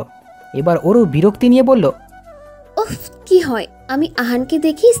আবারও ডাকলো। এবার অরু বিরক্তি নিয়ে বলল, উফ, কি হয়? আমি আহানকে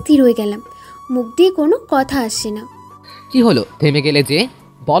দেখি স্থির হয়ে গেলাম। মুখ দিয়ে কোনো কথা আসছে না। কি হলো, থেমে গেলে যে?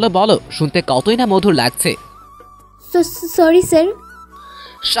 বলো বলো, শুনতে কতই না মধুর লাগছে। Sorry sir.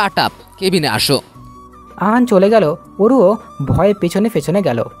 শাট আপ, কেবিনে আসো। আহান চলে গেল। অরুও ভয়ে পেছনে পেছনে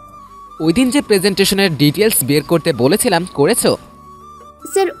গেল। ওই দিন যে প্রেজেন্টেশনের ডিটেলস বের করতে বলেছিলাম, করেছো?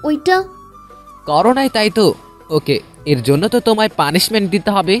 স্যার ওইটা করো নাই, তাই তো? ওকে, এর জন্য তো তোমায় পানিশমেন্ট দিতে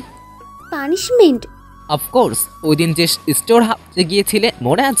হবে। পানিশমেন্ট? অফকোর্স, ওই দিন যে স্টোর হাউসে গিয়েছিলে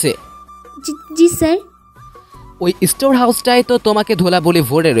মনে আছে? জি স্যার। ওই স্টোর হাউসটাই তো তোমাকে ধুলাবলি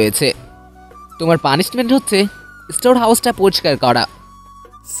ভরে রয়েছে। তোমার পানিশমেন্ট হচ্ছে স্টোর হাউসটা পরিষ্কার করা।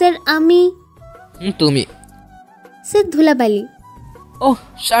 স্যার আমি? তুমি। স্যার ধুলাবালি। ওহ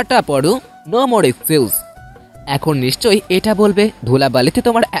shut up Aru, no more excuse. এখন নিশ্চয়ই এটা বলবে ধুলাবালিতে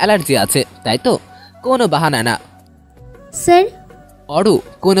তোমার অ্যালার্জি আছে, তাই তো? কোনো বাহানা না। স্যার? অরু,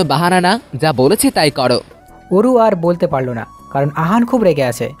 কোনো বাহানা না, যা বলেছি তাই করো। অরু আর বলতে পারল না, কারণ আহান খুব রেগে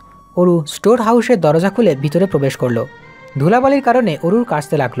আছে। অরু স্টোর হাউসের দরজা খুলে ভিতরে প্রবেশ করলো। ধুলাবালির কারণে অরুর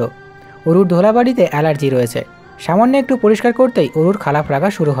কাশতে লাগলো। অরুর ধুলাবালিতে অ্যালার্জি রয়েছে। সামান্য একটু পরিষ্কার করতেই অরুর খারাপ লাগা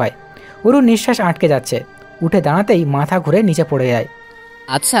শুরু হয়। অরুর নিঃশ্বাস আটকে যাচ্ছে। উঠে দাঁড়াতেই মাথা ঘুরে নিচে পড়ে যায়।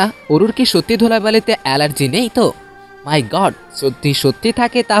 আচ্ছা, অরুর কি সত্যি ধুলাবালিতে অ্যালার্জি নেই তো? মাই গড, সত্যি সত্যি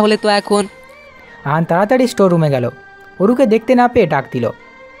থাকে তাহলে তো এখন। আহান তাড়াতাড়ি স্টোর রুমে গেল। অরুকে দেখতে না পেয়ে ডাক দিল,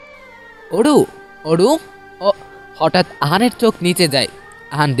 অরু অরু। হঠাৎ আহানের চোখ নিচে যায়।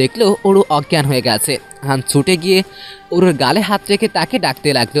 আহান দেখলো অরু অজ্ঞান হয়ে গেছে। আহান ছুটে গিয়ে অরুর গালে হাত রেখে তাকে ডাকতে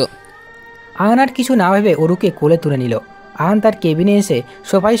লাগলো। আহান আর কিছু না ভেবে অরুকে কোলে তুলে নিল। আহান তার কেবিনে এসে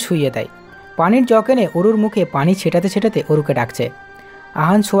সোফায় শুইয়ে দেয়। পানির জগ এনে অরুর মুখে পানি ছেটাতে ছেটাতে অরুকে ডাকছে।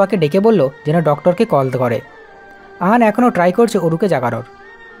 আহান সোয়াকে ডেকে বলল যেন ডক্টরকে কল করে। আহান এখনও ট্রাই করছে অরুকে জাগানোর।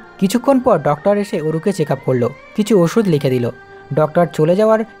 কিছুক্ষণ পর ডক্টর এসে অরুকে চেক আপ করলো, কিছু ওষুধ লিখে দিল। ডক্টর চলে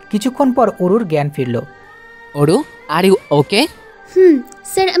যাওয়ার কিছুক্ষণ পর অরুর জ্ঞান ফিরল। Aru, are you okay?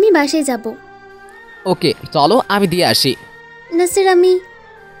 Sir আমি বাসায় যাব। ওকে চলো, আমি দিয়ে আসি। না স্যার আমি।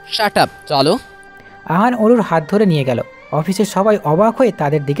 শাট আপ, চলো। আহান অরুর হাত ধরে নিয়ে গেল। অফিসের সবাই অবাক হয়ে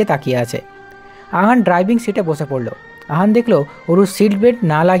তাদের দিকে তাকিয়ে আছে। আহান ড্রাইভিং সিটে বসে পড়ল। আহান দেখলো অরুর সিট বেল্ট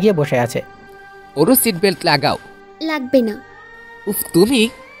না লাগিয়ে বসে আছে। অরু সিট বেল্ট লাগাও। লাগবে না। উফ, তুমি?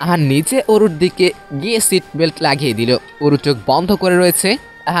 আহান নিচে অরুর দিকে গিয়ে সিট বেল্ট লাগিয়ে দিল। অরু চোখ বন্ধ করে রয়েছে।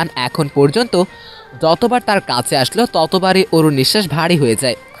 আহান এখন পর্যন্ত যতবার তার কাছে আসলো ততবারই অরুর নিঃশ্বাস ভারী হয়ে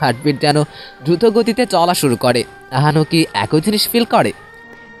যায়। হার্টবিট যেন দ্রুত গতিতে চলা শুরু করে। আহানও কি একই জিনিস ফিল করে?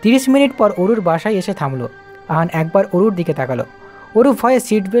 30 মিনিট পর অরুর বাসায় এসে থামলো। আহান একবার অরুর দিকে তাকালো। অরু ভয়ে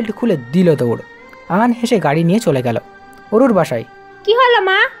সিট বেল্ট খুলে দিল দৌড়। আহান হেসে গাড়ি নিয়ে চলে গেল অরুর বাসায়। কি হলো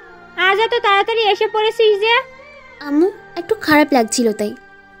মা, আজ এত তাড়াতাড়ি এসে পড়েছিস যে? আম্মু একটু খারাপ লাগছিল তাই।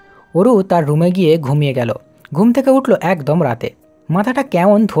 অরু তার রুমে গিয়ে ঘুমিয়ে গেল। ঘুম থেকে উঠলো একদম রাতে। মাথাটা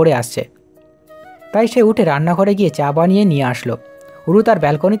কেমন ধরে আসছে, তাই সে উঠে রান্নাঘরে গিয়ে চা বানিয়ে নিয়ে আসলো। অরু তার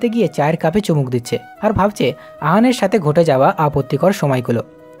ব্যালকনিতে গিয়ে চায়ের কাপে চুমুক দিচ্ছে আর ভাবছে আহানের সাথে ঘটে যাওয়া আপত্তিকর সময়গুলো।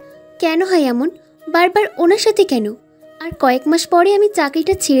 কেন হয় এমন? বারবার ওনার সাথে কেন? আর কয়েক মাস পরে আমি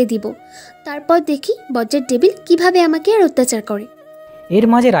চাকরিটা ছেড়ে দিব। তারপর দেখি বজ্জার ডেভিল কিভাবে আমাকে আর অত্যাচার করে। এর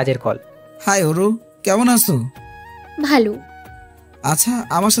মাঝে রাজের কল। হাই অরু, কেমন আছো? ভালো। আচ্ছা,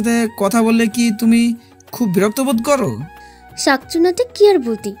 আমার সাথে কথা বললে কি তুমি খুব বিরক্ত বোধ করো? শাকচুনাতে কি আর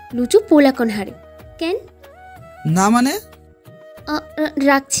বলতি, লুচু পোলাকন হারে। কেন? না মানে?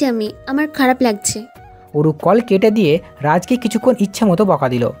 রাখছি আমি, আমার খারাপ লাগছে। অরু কল কেটে দিয়ে রাজকে কিছুক্ষণ ইচ্ছে মতো বকা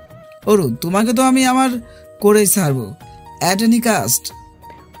দিল। অরু, তোমাকে তো আমি আমার করেই ছাড়বো, অ্যাট এনি কাস্ট।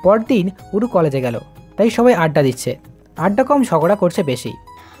 পরদিন অরু কলেজে গেল, তাই সবাই আড্ডা দিচ্ছে। আড্ডা কম, ঝগড়া করছে বেশি।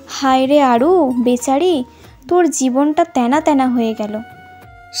 হায় রে আরু, বেচারি, তোর জীবনটা তেনা তেনা হয়ে গেল।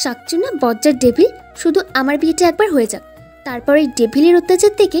 শাকচুনা বজ্জার ডেভিল, শুধু আমার বিয়েটা একবার হয়ে যাক, তারপর এই ডেভিলের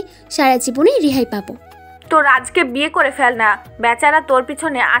অত্যাচার থেকে সারা জীবনে রেহাই পাবো। তোর আজকে বিয়ে করে ফেল না, বেচারা তোর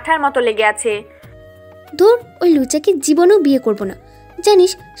পিছনে আঠার মতো লেগে আছে। ধুর, ওই লুচাকে জীবনেও বিয়ে করবো না।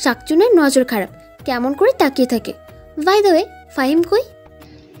 জানিস শাকচুনার নজর খারাপ, কেমন করে তাকিয়ে থাকে। বাই দ্য ওয়ে, ফাহিম কই?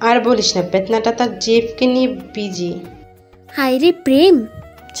 আর বলিস না, পেতনাটা তার জিপকে নিয়ে বিজি। হায় রে প্রেম,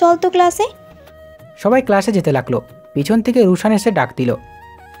 চল তো ক্লাসে। সবাই ক্লাসে যেতে লাগলো। পিছন থেকে রুশান এসে ডাক দিল,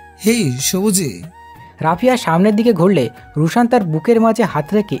 হেই সবুজে। রাফিয়া সামনের দিকে ঘুরলে রুশান তার বুকের মাঝে হাত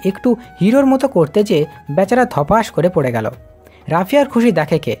রেখে একটু হিরোর মতো করতে যেয়ে বেচারা ধপাস করে পড়ে গেল। রাফিয়ার খুশি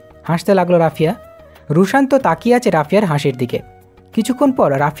দেখে কে, হাসতে লাগলো রাফিয়া। রুশান তো তাকিয়ে আছে রাফিয়ার হাসির দিকে। কিছুক্ষণ পর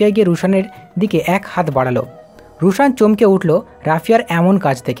রাফিয়া গিয়ে রুশানের দিকে এক হাত বাড়ালো। রুশান চমকে উঠল রাফিয়ার এমন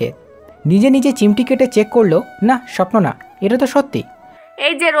কাজ থেকে। নিজে নিজে চিমটি কেটে চেক করলো, না স্বপ্ন না, এটা তো সত্যি।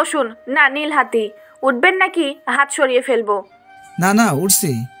 এই যে রসুন, না নীল হাতি, উঠবেন নাকি হাত সরিয়ে ফেলবো? না না,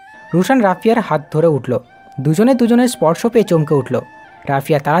 উঠছি। রুশান রাফিয়ার হাত ধরে উঠল। দুজনে দুজনের স্পর্শ পেয়ে চমকে উঠল।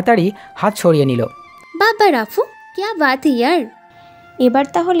 রাফিয়া তাড়াতাড়ি হাত সরিয়ে নিল। বাবা রাফু, ক্যা বাত ইয়ার। এবার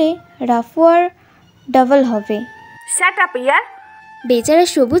তাহলে রাফু আর ডাবল হবে। শ্যাট আপ ইয়ার। বেচারা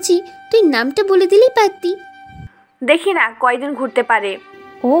সবুজই, তুই নামটা বলে দিলেই পারতি। দেখি না কয়দিন ঘুরতে পারে।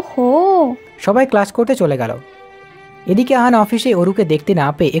 ওহো, সবাই ক্লাস করতে চলে গেল। এদিকে আহান অফিসে অরুকে দেখতে না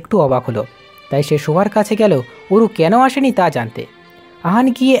পেয়ে একটু অবাক হলো। তাই সে শোয়ার কাছে গেল অরু কেন আসেনি তা জানতে। আহান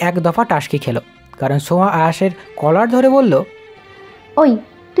গিয়ে এক দফা টাসকি খেল, কারণ সোহা আয়াসের কলার ধরে বলল, ওই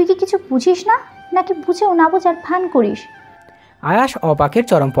তুই কি কিছু বুঝিস না, নাকি বুঝেও না বোঝার ভান করিস? আয়াস অবাকের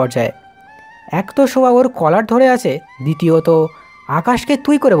চরম পর্যায়ে। এক তো সোহা ওর কলার ধরে আছে, দ্বিতীয়ত আকাশকে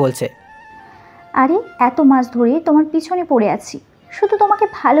তুই করে বলছে। আরে এত মাস ধরে তোমার পিছনে পড়ে আছি শুধু তোমাকে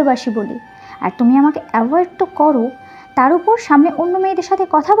ভালোবাসি বলে, আর তুমি আমাকে অ্যাভয়েড তো করো, তার উপর সামনে অন্য মেয়েদের সাথে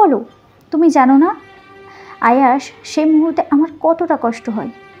কথা বলো। তুমি জানো না আয়াস, সেই মুহূর্তে আমার কতটা কষ্ট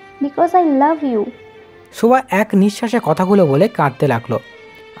হয়, বিকজ আই লাভ ইউ। সোহা এক নিঃশ্বাসে কথাগুলো বলে কাঁদতে লাগলো।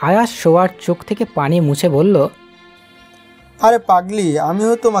 আয়াস সোহার চোখ থেকে পানি মুছে বলল, আরে পাগলি,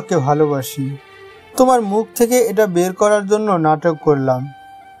 আমিও তোমাকে ভালোবাসি। তোমার মুখ থেকে এটা বের করার জন্য নাটক করলাম।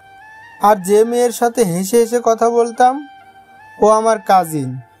 আর যে মেয়ের সাথে হেসে হেসে কথা বলতাম, ও আমার কাজিন।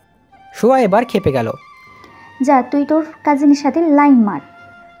 সোহা এবার খেপে গেল। যা তুই তোর কাজিনের সাথে লাইন মার।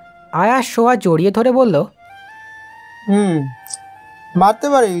 আয়াস সোহা জড়িয়ে ধরে বলল, মারতে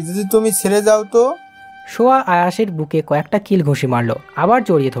পারি যদি তুমি ছেড়ে যাও তো। সোহা আয়াসের বুকে কয়েকটা কিল ঘুষি মারল, আবার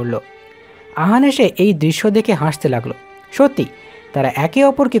জড়িয়ে ধরল। আহান এসে এই দৃশ্য দেখে হাসতে লাগলো। সত্যি তারা একে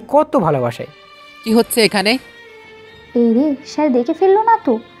অপরকে কত ভালোবাসে। কি হচ্ছে এখানে? এই রে, স্যার দেখে ফেললো না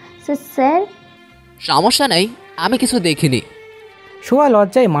তো? স্যার, সমস্যা নাই, আমি কিছু দেখিনি। সোহা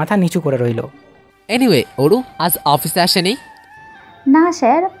লজ্জায় মাথা নিচু করে রইল। এনিওয়ে, অরু আজ অফিসে আসেনি? না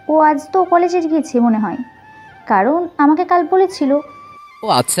স্যার, ও আজ তো কলেজে গিয়েছে মনে হয়, কারণ আমাকে কাল বলেছিল। ও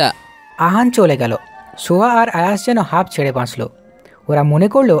আচ্ছা। আহান চলে গেল। সোহা আর আয়াস যেন হাফ ছেড়ে বাঁচল। ওরা মনে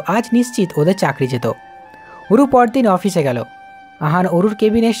করলো আজ নিশ্চিত ওদের চাকরি যেত। অরু পরদিন অফিসে গেল। আহান অরুর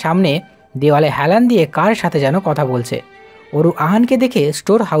কেবিনের সামনে দেওয়ালে হেলান দিয়ে কার সাথে যেন কথা বলছে। অরু আহানকে দেখে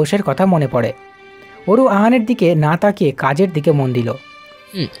স্টোর হাউসের কথা মনে পড়ে। অরু আহানের দিকে না তাকিয়ে কাজের দিকে মন দিল।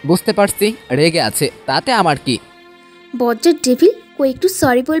 বুঝতে পারছি, রেগে আছে, তাতে আমার কি? বজ্জার ডেভিল, ও একটু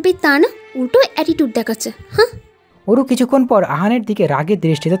সরি বলবে তা না, উল্টো অ্যাটিটিউড দেখাচ্ছে। হ্যাঁ। অরু কিছুক্ষণ পর আহানের দিকে রাগের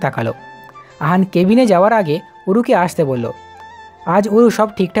দৃষ্টিতে তাকালো। আহান কেবিনে যাওয়ার আগে অরুকে আসতে বলল। আজ অরু সব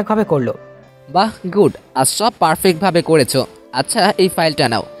ঠিকঠাকভাবে করলো। বাহ, গুড, আজ সব পারফেক্টভাবে করেছো। আচ্ছা, এই ফাইলটা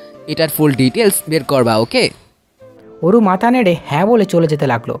নাও, এটার ফুল ডিটেলস বের করবা, ওকে? অরু মাথা নেড়ে হ্যাঁ বলে চলে যেতে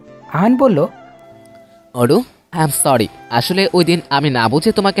লাগলো। আহান বলল, অরু, আই এম সরি, আসলে ওই দিন আমি না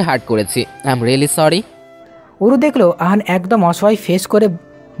বুঝে তোমাকে হার্ট করেছি। I am really sorry. Aru দেখলো আহান একদম অসহায় ফেস করে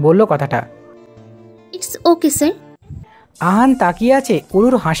বলল কথাটা। It's okay sir. আহান তাকিয়ে আছে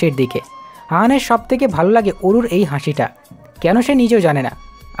অরুর হাসির দিকে। আহানের সব থেকে ভালো লাগে অরুর এই হাসিটা, কেন সে নিজেও জানে না।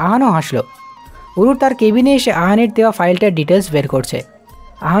 আহানও হাসল। অরুর তার কেবিনে এসে আহানের দেওয়া ফাইলটার ডিটেলস বের করছে।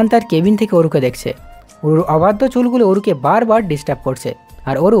 আহান তার কেবিন থেকে অরুকে দেখছে। অরুর অবাধ্য চুলগুলো অরুকে বারবার ডিস্টার্ব করছে,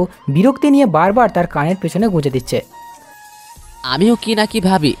 আর অরু বিরক্তি নিয়ে বারবার তার কানের পেছনে গুঁজে দিচ্ছে। আমিও কি না কি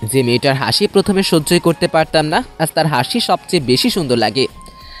ভাবি যে মেয়েটার হাসি প্রথমে সহ্যই করতে পারতাম না, আজ তার হাসি সবচেয়ে বেশি সুন্দর লাগে।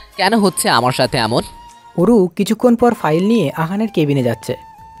 কেন হচ্ছে আমার সাথে এমন? অরু কিছুক্ষণ পর ফাইল নিয়ে আহানের কেবিনে যাচ্ছে।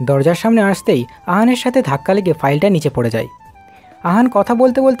 দরজার সামনে আসতেই আহানের সাথে ধাক্কা লেগে ফাইলটা নিচে পড়ে যায়। আহান কথা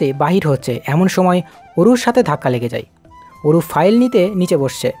বলতে বলতে বাহির হচ্ছে, এমন সময় অরুর সাথে ধাক্কা লেগে যায়। অরু ফাইল নিতে নিচে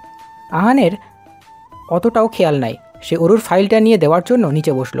বসছে। আহানের অতটাও খেয়াল নাই, সে অরুর ফাইলটা নিয়ে দেওয়ার জন্য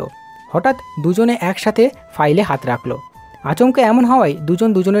নিচে বসলো। হঠাৎ দুজনে একসাথে ফাইলে হাত রাখলো। আচমকা এমন হওয়ায় দুজন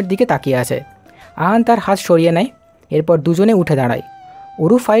দুজনের দিকে তাকিয়ে আছে। আহান তার হাত সরিয়ে নেয়, এরপর দুজনে উঠে দাঁড়ায়।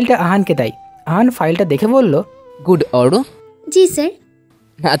 অরু ফাইলটা আহানকে দেয়। আহান ফাইলটা দেখে বলল, গুড অরু। জি স্যার।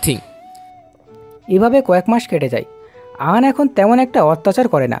 নাথিং। এভাবে কয়েক মাস কেটে যায়। আহান এখন তেমন একটা অত্যাচার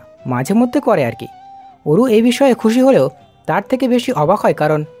করে না, মাঝে মধ্যে করে আর কি। অরু এই বিষয়ে খুশি হলেও তার থেকে বেশি অবাক হয়,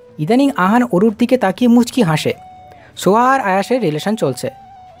 কারণ ইদানিং আহান অরুর দিকে তাকিয়ে মুচকি হাসে। সোহা আর আয়াসের রিলেশন চলছে,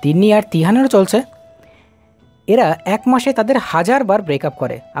 তিন্নি আর তিহানেরও চলছে। এরা এক মাসে তাদের 1000 বার ব্রেকআপ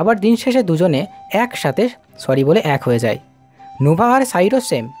করে, আবার দিন শেষে দুজনে একসাথে সরি বলে এক হয়ে যায়। নোভা আর সাইরও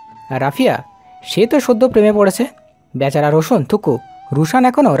সেম। আর রাফিয়া, সে তো সদ্য প্রেমে পড়েছে। বেচারা রোশন থুকু রুশান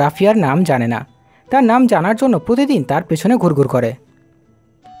এখনও রাফিয়ার নাম জানে না। তার নাম জানার জন্য প্রতিদিন তার পেছনে ঘুরঘুর করে।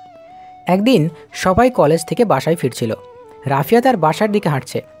 একদিন সবাই কলেজ থেকে বাসায় ফিরছিল। রাফিয়া তার বাসার দিকে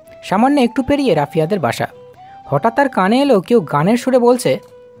হাঁটছে। সামান্য একটু পেরিয়ে রাফিয়াদের বাসা। হঠাৎ তার কানে এলো কেউ গানের সুরে বলছে,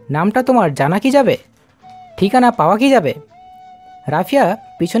 নামটা তোমার জানা কি যাবে, ঠিকানা পাওয়া কি যাবে? রাফিয়া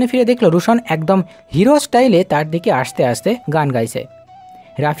পিছনে ফিরে দেখল রুশন একদম হিরো স্টাইলে তার দিকে আসতে আসতে গান গাইছে।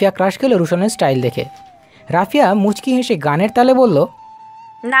 রাফিয়া ক্রাশ খেল রুশনের স্টাইল দেখে। রাফিয়া মুচকি হেসে গানের তালে বলল,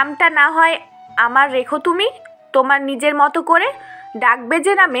 নামটা না হয় আমার রেখো তুমি, তোমার নিজের মতো করে ডাকবে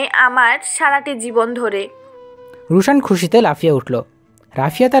যে নামে আমার সারাটি জীবন ধরে। রুশন খুশিতে লাফিয়ে উঠল।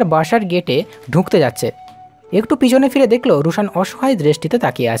 রাফিয়া তার বাসার গেটে ঢুকতে যাচ্ছে, একটু পিছনে ফিরে দেখলো রুশান অসহায় দৃষ্টিতে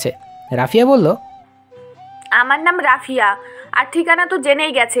তাকিয়ে আছে। রাফিয়া বলল, আমার নাম রাফিয়া, আর ঠিকানা তো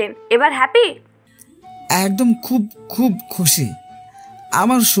জেনেই গেছেন, এবার হ্যাপি? একদম খুব খুব খুশি।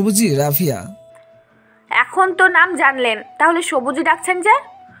 আমার শুভজি রাফিয়া। এখন তো নাম জানলেন, তাহলে সবুজি ডাকছেন যে?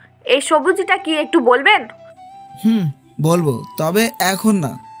 এই সবুজিটা কি একটু বলবেন? বলবো, তবে এখন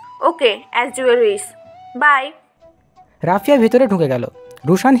না। ওকে, as you wish, by. Rafia ভেতরে ঢুকে গেল।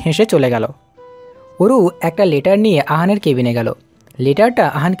 রুশান হেসে চলে গেল। অরু একটা লেটার নিয়ে আহানের কেবিনে গেল। লেটারটা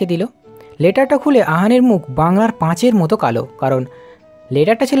আহানকে দিল। লেটারটা খুলে আহানের মুখ বাংলার 5-এর মতো কালো, কারণ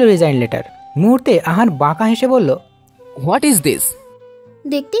লেটারটা ছিল রিজাইন লেটার। মুহূর্তে আহান বাঁকা হেসে বলল, হোয়াট ইজ দিস?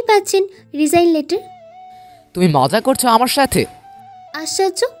 দেখতেই পাচ্ছেন, রিজাইন লেটার। তুমি মজা করছো আমার সাথে?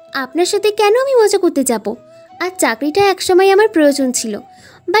 আশ্চর্য, আপনার সাথে কেন আমি মজা করতে যাব? আর চাকরিটা একসময় আমার প্রয়োজন ছিল,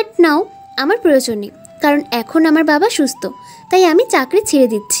 বাট নাও আমার প্রয়োজন নেই, কারণ এখন আমার বাবা সুস্থ, তাই আমি চাকরি ছেড়ে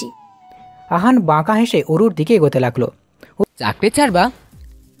দিচ্ছি। আহান বাঁকা হেসে অরুর দিকে এগোতে লাগলো। চাকরি ছাড়বা?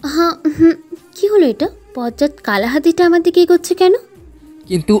 হ্যাঁ, কি হলো এটা? পর্যাপ্ত কালাহাতিটা আমার দিকে এগোচ্ছে কেন?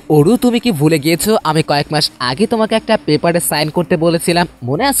 কিন্তু অরু, তুমি কি ভুলে গিয়েছো আমি কয়েক মাস আগে তোমাকে একটা পেপারে সাইন করতে বলেছিলাম,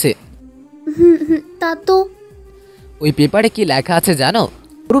 মনে আছে? তা তো। ওই পেপারে কি লেখা আছে জানো?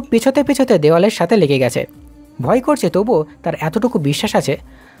 অরু পেছোতে পেছোতে দেওয়ালের সাথে লেগে গেছে। ভয় করছে, তবুও তার এতটুকু বিশ্বাস আছে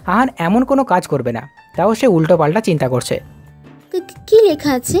আহান এমন কোনো কাজ করবে না। তাও সে উল্টো পাল্টা চিন্তা করছে। কি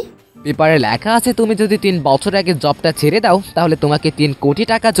লেখা আছে? পেপারে লেখা আছে তুমি যদি 3 বছর আগে জবটা ছেড়ে দাও তাহলে তোমাকে 3 কোটি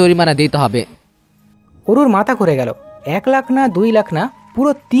টাকা জরিমানা দিতে হবে। অরুর মাথা ঘুরে গেল। 1 লাখ না 2 লাখ না,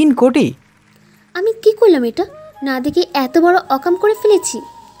 পুরো 3 কোটি। আমি কি করলাম এটা? না দেখে এত বড় অকাম করে ফেলেছি?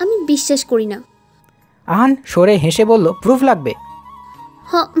 আমি বিশ্বাস করি না। আহান সরে হেসে বলল, প্রুফ লাগবে?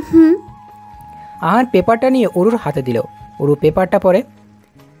 আহান পেপারটা নিয়ে অরুর হাতে দিল। অরু পেপারটা পড়ে।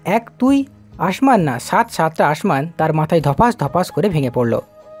 1-2 আসমান না, 7-7টা আসমান তার মাথায় ধপাস ধপাস করে ভেঙে পড়ল।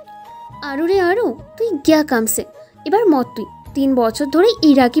 আরু রে আরু, তুই গিয়া কামছে, এবার মত তুই। 3 বছর ধরে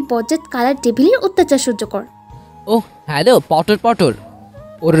ইরাকি পর্যাপ্ত কালার টেবিলের অত্যাচার সহ্য কর। ও হ্যালো পটর পটর,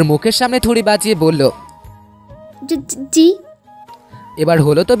 ওর মুখের সামনে থুড়ি বাজিয়ে বলল। জি। এবার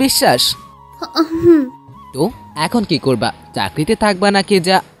হলো তো বিশ্বাস? তো এখন কি করবা? চাকরিতে থাকবা নাকি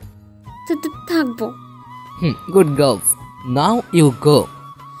যা? থাকবো। Good girls, now you go.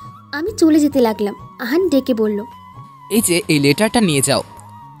 আমি চলে যেতে লাগলাম। আহান ডেকে বলল, এই যে এই লেটারটা নিয়ে যাও।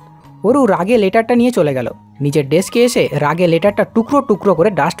 অরু রাগে লেটারটা নিয়ে চলে গেল। নিজের ডেস্কে এসে রাগে লেটারটা টুকরো টুকরো করে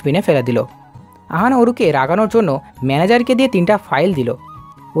ডাস্টবিনে ফেলে দিল। আহান অরুকে রাগানোর জন্য ম্যানেজারকে দিয়ে 3টা ফাইল দিল।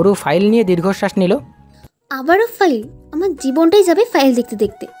 অরু ফাইল নিয়ে দীর্ঘশ্বাস নিল। আবারও ফাইল? আমার জীবনটাই যাবে ফাইল দেখতে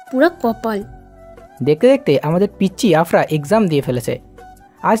দেখতে, পুরো কপাল। দেখতে দেখতে আমাদের পিচ্চি আফরা এক্সাম দিয়ে ফেলেছে।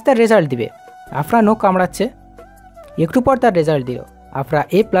 আজ তার রেজাল্ট দিবে। আফরা নখ কামড়াচ্ছে। একটু পর তার রেজাল্ট দিল। আফরা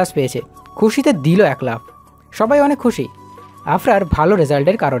A+ পেয়েছে। খুশিতে দিল 1 লাফ। সবাই অনেক খুশি আফরার ভালো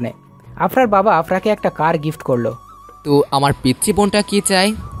রেজাল্টের কারণে। আফরার বাবা আফরাকে একটা কার গিফট করলো। তো আমার পিচ্চি বোনটা কি চাই?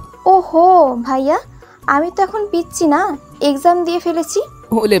 ওহো ভাইয়া, আমি তো এখন পিচ্ছি না, এক্সাম দিয়ে ফেলেছি।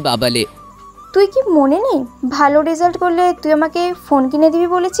 ওলে বাবালে, তুই কি মনে নেই ভালো রেজাল্ট করলে তুই আমাকে ফোন কিনে দিবি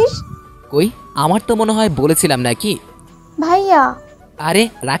বলেছিস? কই, আমার তো মনে হয় বলেছিলাম নাকি? ভাইয়া। আরে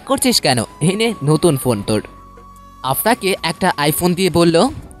রাগ করছিস কেন? এই নে নতুন ফোন তোর। আপনাকে একটা আইফোন দিয়ে বলল।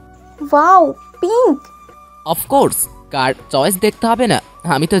 Wow, pink. অফকোর্স, কার চয়েস দেখতে হবে না?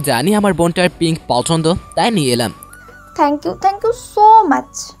 আমি তো জানি আমার বোনটার পিঙ্ক পছন্দ, তাই নিয়ে এলাম। Thank you so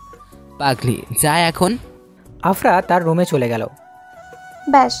much. পাগলি, যায় এখন। আফরা তার রুমে চলে গেল।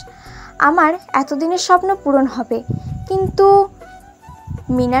 ব্যাস, আমার এতদিনের স্বপ্ন পূরণ হবে। কিন্তু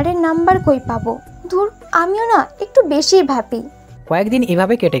মিনারের নাম্বার কই পাবো? ধুর, আমিও না একটু বেশি ভাবি। কয়েকদিন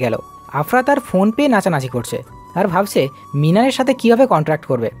এভাবে কেটে গেল। আফরা তার ফোন পেয়ে নাচানাচি করছে আর ভাবছে মিনারের সাথে কিভাবে কন্ট্রাক্ট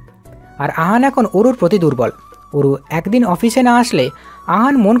করবে। আর আহান এখন অরুর প্রতি দুর্বল। অরু একদিন অফিসে না আসলে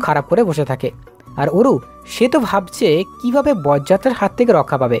আহান মন খারাপ করে বসে থাকে। আর অরু, সে তো ভাবছে কিভাবে বজ্জাত্রের হাত থেকে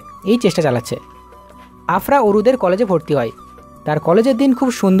রক্ষা পাবে, এই চেষ্টা চালাচ্ছে। আফরা অরুদের কলেজে ভর্তি হয়। তার কলেজের দিন খুব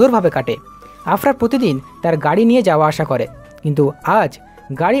সুন্দরভাবে কাটে। আফরা প্রতিদিন তার গাড়ি নিয়ে যাওয়া আসা করে, কিন্তু আজ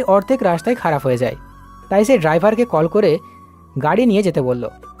গাড়ি অর্ধেক রাস্তায় খারাপ হয়ে যায়। তাই সে ড্রাইভারকে কল করে গাড়ি নিয়ে যেতে বলল।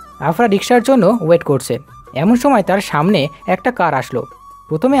 আফরা রিক্সার জন্য ওয়েট করছে। এমন সময় তার সামনে একটা কার আসলো।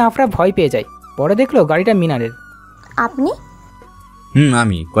 প্রথমে আফরা ভয় পেয়ে যায়, পরে দেখলো গাড়িটা মিনারের। আপনি?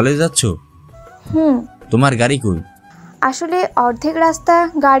 আমি কলেজ যাচ্ছ? তোমার গাড়ি কই? আসলে অর্ধেক রাস্তা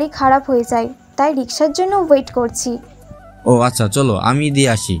গাড়ি খারাপ হয়ে যায়, তাই রিক্সার জন্য ওয়েট করছি। ও আচ্ছা, চলো আমি দিয়ে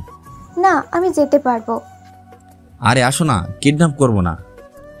আসি। না, আমি যেতে পারবো। আরে আসো না, কিডন্যাপ করবো না।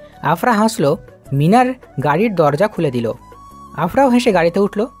 আফরা হাসলো। মিনার গাড়ির দরজা খুলে দিল। আফরাও হেসে গাড়িতে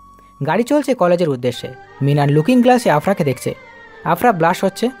উঠল। গাড়ি চলছে কলেজের উদ্দেশ্যে। মিনার লুকিং গ্লাসে আফরাকে দেখছে। আফরা ব্লাশ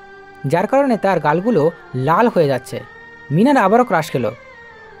হচ্ছে, যার কারণে তার গালগুলো লাল হয়ে যাচ্ছে। মিনার আবারও ক্রাশ খেলো।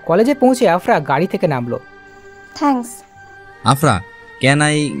 কলেজে পৌঁছে আফরা গাড়ি থেকে নামলো। Thanks. Afra, can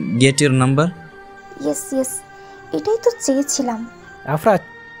I get your number? Yes yes, এটাই তো চেয়েছিলাম। আফরা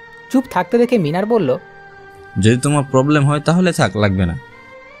চুপ থাকতে দেখে মিনার বলল, যদি তোমার প্রবলেম হয় তাহলে থাক, লাগবে না।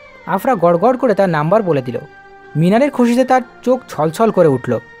 আফরা গড়গড় করে তার নাম্বার বলে দিল। মিনারের খুশিতে তার চোখ ছলছল করে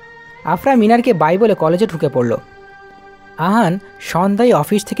উঠল। আফরা মিনারকে বাই বলে কলেজে ঢুকে পড়ল। আহান সন্ধ্যায়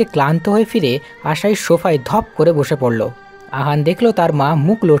অফিস থেকে ক্লান্ত হয়ে ফিরে আশায় সোফায় ধপ করে বসে পড়ল। আহান দেখল তার মা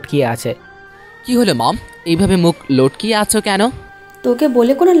মুখ লটকিয়ে আছে। কি হলো মম, এইভাবে মুখ লটকিয়ে আছো কেন? তোকে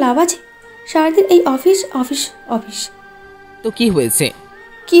বলে কোনো লাভ আছে? সারাদিন এই অফিস অফিস অফিস। তো কি হয়েছে?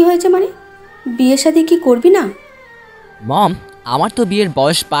 কি হয়েছে মানে? বিয়ে শাদী কি করবি না? মম, আমার তো বিয়ের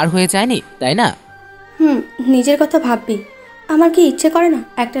বয়স পার হয়ে যায়নি, তাই না? নিজের কথা ভাববি। আমার কি ইচ্ছে করে না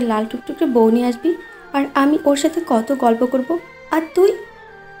একটা লাল টুকটুকে বউ নিয়ে আসবি, আর আমি ওর সাথে কত গল্প করব। আর তুই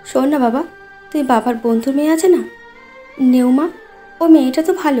শোন না বাবা, তুই বাবার বন্ধুর মেয়ে আছে না, নেউমা, ও মেয়েটা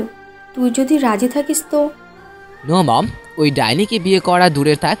তো ভালো। তুই যদি রাজি থাকিস তো। নো মম, ওই ডাইনিকে বিয়ে করা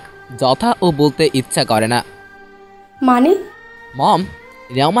দূরে থাক, যথা ও বলতে ইচ্ছা করে না। মানে? মম,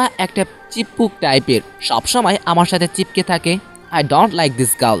 নেউমা একটা চিপপুক টাইপের, সবসময় আমার সাথে চিপকে থাকে। I don't like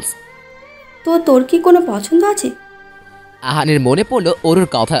this girls. তো তোর কি কোনো পছন্দ আছে? আহানের মনে পড়লো ওরুর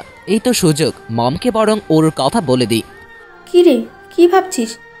কথা। এই তো সুযোগ, মমকে বরং ওরুর কথা বলে দিই। কি রে, কি ভাবছিস?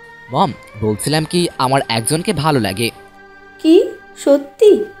 মম, বলছিলাম কি আমার একজনকে ভালো লাগে। কি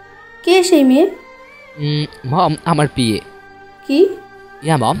সত্যি? কে সেই মেয়ে? মম, আমার পিয়ে। কি?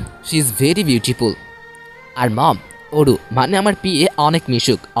 ইয়া মম, শি ইজ ভেরি বিউটিফুল। আর মম, ওরু মানে আমার পিয়ে অনেক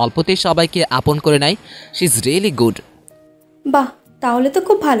মিশুক, অল্পতেই সবাইকে আপন করে নেয়। She is really good. বাহ, তাহলে তো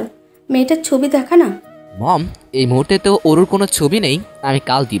খুব ভালো। মেয়েটার ছবি দেখা না। মম, এই মুহূর্তে তো ওরুর কোনো ছবি নেই, আমি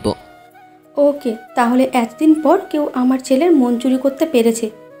কাল দিব। ওকে, তাহলে এতদিন পর কেউ আমার ছেলের মন চুরি করতে পেরেছে।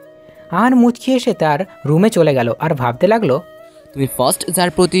 আহান মুচকি এসে তার রুমে চলে গেল আর ভাবতে লাগলো, তুমি ফার্স্ট যার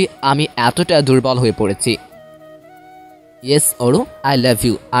প্রতি আমি এতটা দুর্বল হয়ে পড়েছি। Yes Oru, I love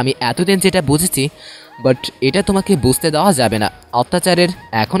you. আমি এতদিন যেটা বুঝেছি, বাট এটা তোমাকে বুঝতে দেওয়া যাবে না। অত্যাচারের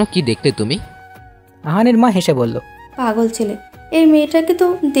এখনো কি দেখতে তুমি? আহানের মা হেসে বলল, পাগল ছেলে, এই মেয়েটাকে তো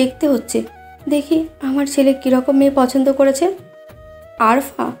দেখতে হচ্ছে। দেখি আমার ছেলে কীরকম মেয়ে পছন্দ করেছে।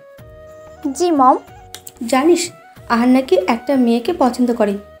 আরফা। জি মম। জানিস আহান নাকি একটা মেয়েকে পছন্দ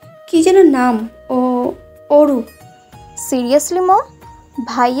করে, কি যেন নাম, ওরু। সিরিয়াসলি মম?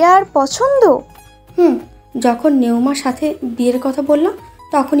 ভাইয়ার পছন্দ? যখন নেউমার সাথে বিয়ের কথা বললাম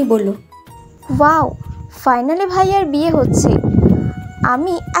তখনই বলল। ওয়াও, ফাইনালি ভাইয়ার বিয়ে হচ্ছে।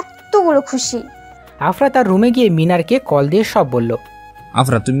 আমি এতগুলো খুশি। আফরা তার রুমে গিয়ে মিনারকে কল দিয়ে সব বলল।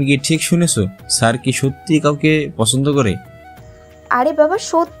 আফরা, তুমি কি ঠিক শুনেছো? স্যার কি সত্যি কাউকে পছন্দ করে? আরে বাবা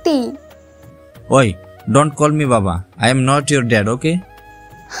সত্যি। ওই, ডোন্ট কল মি বাবা, I am not your dad, ওকে?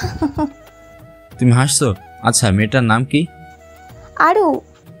 তুমি হাসছো? আচ্ছা, মেয়েটার নাম কি? আরু।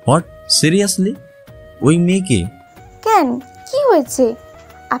 What, seriously? ওই মেয়েকে? কেন, কি হয়েছে?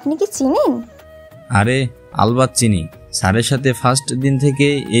 আপনি কি চিনেন? আরে আলবাত চিনি। স্যারের সাথে ফার্স্ট দিন থেকে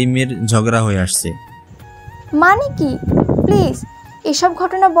এই মেয়ের ঝগড়া হয়ে আসছে। মানে কি? প্লিজ এসব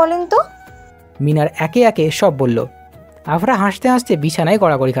ঘটনা বলেন তো। মিনার একে একে সব বলল। আফরা হাসতে হাসতে বিছানায়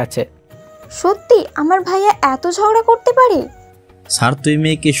গড়াগড়ি খাচ্ছে। সত্যি আমার ভাইয়া এত ঝগড়া করতে পারে? স্যার তো এই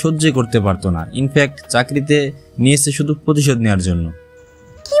মেয়েকে সহ্য করতে পারতো না। ইনফ্যাক্ট চাকরিতে নিয়েছে শুধু প্রতিশোধ নেওয়ার জন্য।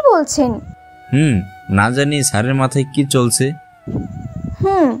 কি বলছেন? না জানি স্যারের মাথায় কি চলছে।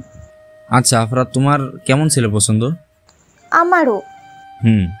 আচ্ছা আফরা, তোমার কেমন ছেলে পছন্দ? আমারও।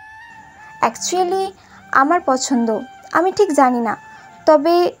 অ্যাকচুয়ালি আমার পছন্দ আমি ঠিক জানি না,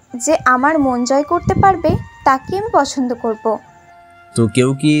 তবে যে আমার মন জয় করতে পারবে তাকে আমি পছন্দ করব। তো কেউ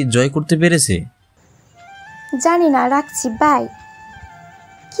কি জয় করতে পেরেছে? জানি না, রাখছি, বাই।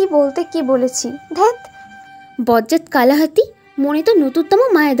 কি বলতে কি বলেছি, ধ্যাত। বজ্জাত কালাহাতি, মনে তো নতুনতম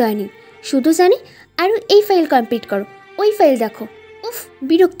মায়া দেয়নি, শুধু জানে আরও এই ফাইল কমপ্লিট করো, ওই ফাইল দেখো। উফ,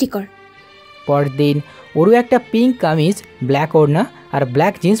 বিরক্তিকর। পরদিন ওরু একটা পিঙ্ক কামিজ, ব্ল্যাক ওড়না আর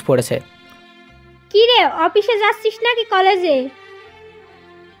ব্ল্যাক জিন্স পরেছে। কি রে, অফিসে যাচ্ছিস নাকি কলেজে?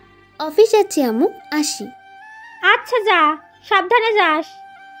 অফিস যাচ্ছি আম্মু, আসি। আচ্ছা যা, সাবধানে যাস।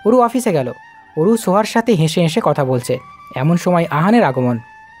 ওরু অফিসে গেল। ওরু সোহার সাথে হেসে হেসে কথা বলছে। এমন সময় আহানের আগমন।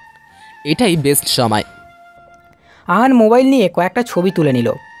 এটাই বেস্ট সময়। আহান মোবাইল নিয়ে কয়েকটা ছবি তুলে নিল।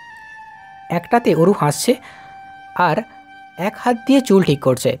 একটাতে ওরু হাসছে আর এক হাত দিয়ে চুল ঠিক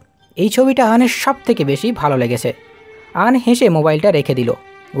করছে। এই ছবিটা আহানের সব থেকে বেশি ভালো লেগেছে। আহান হেসে মোবাইলটা রেখে দিল।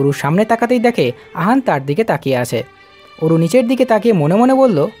 ওরু সামনে তাকাতেই দেখে আহান তার দিকে তাকিয়ে আছে। ওরু নিচের দিকে তাকিয়ে মনে মনে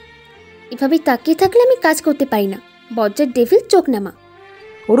বলল, এভাবে তাকিয়ে থাকলে আমি কাজ করতে পারি না, বজ্জাত ডেভিল চোখ নামা।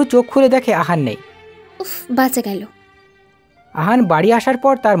 ওরু চোখ খুলে দেখে আহান নেই। উফ, বাঁচা গেল। আহান বাড়ি আসার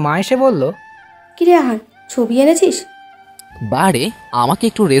পর তার মা এসে বলল, কিরে আহান, ছবি এনেছিস? বারে আমাকে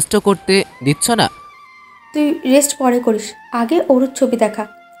একটু রেস্টও করতে দিচ্ছ না? তুই রেস্ট পরে করিস, আগে ওরুর ছবি দেখা।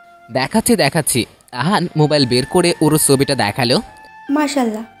 দেখাচ্ছি। আহান মোবাইল বের করে ওরুর ছবিটা দেখালো।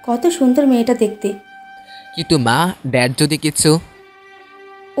 মাশাল্লাহ, কত সুন্দর মেয়েটা দেখতে। কিন্তু মা, ড্যাড যদি কিছু।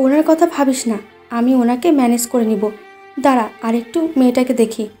 ওনার কথা ভাবিস না, আমি ওনাকে ম্যানেজ করে নিব। দাঁড়া, আরেকটু মেয়েটাকে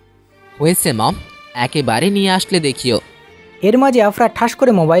দেখি। হয়েছে মম, একেবারে নিয়ে আসলে দেখিও। এর মাঝে আফরা ঠাস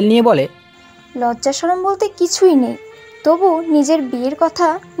করে মোবাইল নিয়ে বলে, লজ্জা শরম বলতে কিছুই নেই, তবু নিজের বিয়ের কথা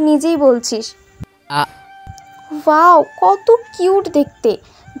নিজেই বলছিস। ওয়াও, কত কিউট দেখতে,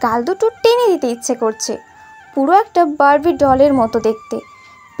 গাল দুটো টেনে দিতে ইচ্ছে করছে। পুরো একটা বারবি ডলের মতো দেখতে।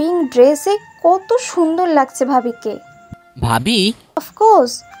 পিঙ্ক ড্রেসে কত সুন্দর লাগছে ভাবিকে। ভাবি?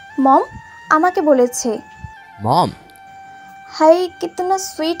 অফকোর্স, মম আমাকে বলেছে। মম? হাই, কিতনা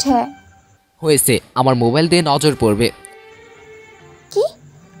সুইট হ্যাঁ। হয়েছে, আমার মোবাইল দিয়ে নজর পড়বে। কি?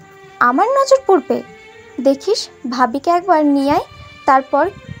 আমার নজর পড়বে? দেখিস, ভাবিকে একবার নিয়ে আয়, তারপর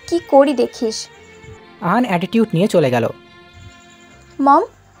কি করি দেখিস। আহান অ্যাটিটিউড নিয়ে চলে গেল। মম,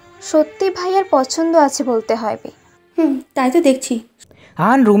 সত্যি ভাইয়ার পছন্দ আছে বলতে হবে। তাই তো দেখছি।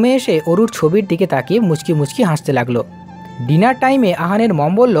 আহান রুমে এসে অরুর ছবির দিকে তাকিয়ে মুচকি মুচকি হাসতে লাগলো। ডিনার টাইমে আহানের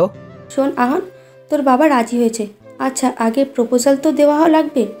মম বলল, শোন আহান, তোর বাবা রাজি হয়েছে। আচ্ছা, আগে প্রপোজাল তো দেওয়া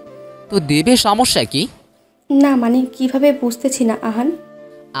লাগবে। তো দেবে, সমস্যা কি? না মানে কিভাবে বুঝতেছি না আহান।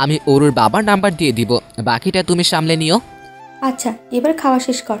 আমি অরুর বাবার নাম্বার দিয়ে দিব, বাকিটা তুমি সামলে নিও। আচ্ছা, এবার খাওয়া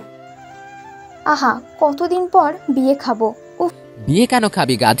শেষ কর। আহা, কতদিন পর বিয়ে খাবো। উফ। বিয়ে কেন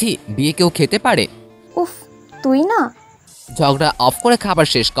খাবি গাধি? বিয়ে কেউ খেতে পারে? উফ, তুই না। ঝগড়া অফ করে খাবার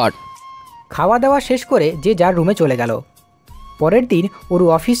শেষ কর। খাওয়া দাওয়া শেষ করে যে যার রুমে চলে গেল। পরের দিন অরু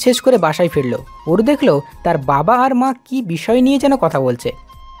অফিস শেষ করে বাসায় ফিরল। অরু দেখলো তার বাবা আর মা কি বিষয় নিয়ে যেন কথা বলছে।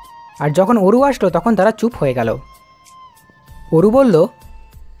 আর যখন অরু আসলো তখন তারা চুপ হয়ে গেল। অরু বলল,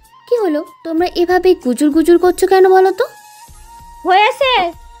 কি হলো, তোমরা এভাবে গুজুর গুজুর করছো কেন বলো তো?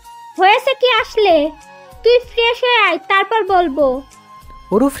 হয়েছে কি আসলে? তুই ফ্রেশ হয়ে আয়, তারপর বলবো।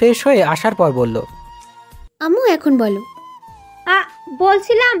 অরু ফ্রেশ হয়ে আসার পর বলল, আম্মু এখন বলো।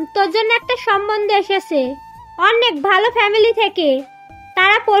 বলছিলাম তোর জন্য একটা সম্বন্ধ এসেছে, অনেক ভালো ফ্যামিলি থেকে।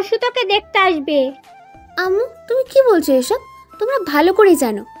 তারা পরশু তোকে দেখতে আসবে। আম্মু, তুমি কি বলছো এসব? তোমরা ভালো করেই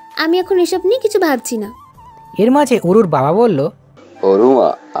জানো আমি এখন এসব নিয়ে কিছু ভাবছি না। এর মাঝে অরুর বাবা বলল, অরুমা,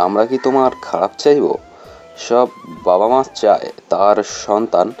 আমরা কি তোমার খারাপ চাইবো? সব বাবা মা চায় তার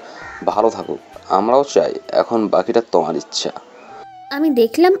সন্তান ভালো থাকুক, আমরাও চাই। এখন বাকিটা তোমার ইচ্ছা। আমি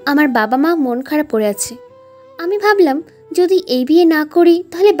দেখলাম আমার বাবা মা মন খারাপ করে আছে। আমি ভাবলাম যদি এই বিয়ে না করি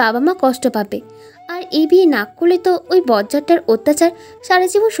তাহলে বাবা মা কষ্ট পাবে, আর এই বিয়ে না করলে তো ওই বজ্জারটার অত্যাচার সারা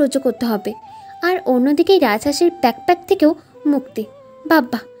জীবন সহ্য করতে হবে। আর অন্যদিকে রাজহাঁসের প্যাক থেকেও মুক্তি।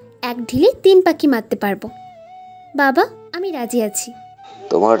 বাবা, এক ঢিলে 3 পাখি মারতে পারবো। বাবা, আমি রাজি আছি।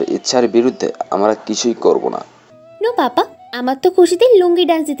 তোমার ইচ্ছার বিরুদ্ধে আমরা কিছুই করব না। নো পাপা, আমার তো খুশিতে লুঙ্গি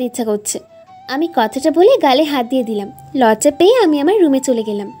ডান্স দিতে ইচ্ছা করছে। আমি কথাটা বলে গালে হাত দিয়ে দিলাম। লজ্জা পেয়ে আমি আমার রুমে চলে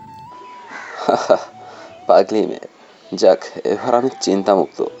গেলাম। পাগলি মেয়ে। যাক, এবার আমি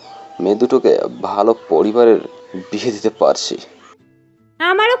চিন্তামুক্ত। মেয়ে দুটোকে ভালো পরিবারের বিয়ে দিতে পারছি।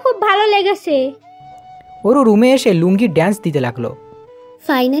 আমারও খুব ভালো লেগেছে। ওর রুমে এসে লুঙ্গি ড্যান্স দিতে লাগলো।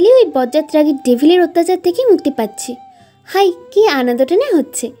 ফাইনালি ওই বজ্জাত্রাগী ডেভিলের অত্যাচার থেকে মুক্তি পাচ্ছি। হাই, কি আনন্দটা না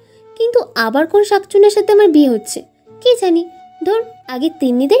হচ্ছে। কিন্তু আবার কোন শাকচুনের সাথে আমার বিয়ে হচ্ছে কি জানি। ধর, আগে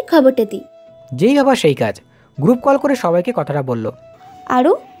তিন্নিদের খবরটা দিই। যেই ভাবা সেই কাজ। গ্রুপ কল করে সবাইকে কথাটা বলল।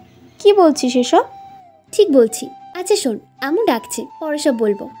 আরও কি বলছিস এসব? ঠিক বলছি। আচ্ছা শোন, আম্মু ডাকছে, পরে সব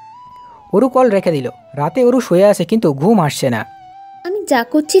বলবো। ওরু কল রেখে দিল। রাতে ওরু শুয়ে আছে কিন্তু ঘুম আসছে না। আমি যা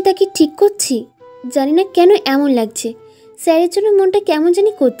করছি তা কি ঠিক করছি? জানি না কেন এমন লাগছে। স্যারের জন্য মনটা কেমন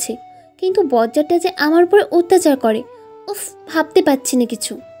জানি করছে, কিন্তু বজ্জারটা যে আমার উপরে অত্যাচার করে, উফ, ভাবতে পারছি না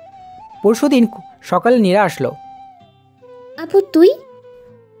কিছু। পরশুদিন সকালে নীরা আসলো। আপু তুই?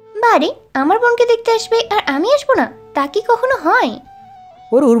 বারে, আমার বোনকে দেখতে আসবে আর আমি আসবো না? তা কি কখনো হয়?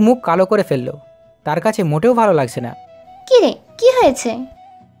 ওর মুখ কালো করে ফেললো। তার কাছে মোটেও ভালো লাগছে না। কি রে, কি হয়েছে?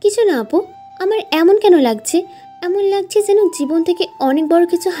 কিছু না আপু, আমার এমন কেন লাগছে, এমন লাগছে যেন জীবন থেকে অনেক বড়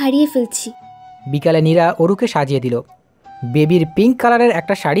কিছু হারিয়ে ফেলছি। বিকালে নীরা অরুকে সাজিয়ে দিল। বেবির পিঙ্ক কালারের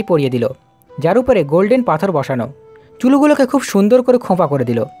একটা শাড়ি পরিয়ে দিল, যার উপরে গোল্ডেন পাথর বসানো। চুলগুলোকে খুব সুন্দর করে খোঁপা করে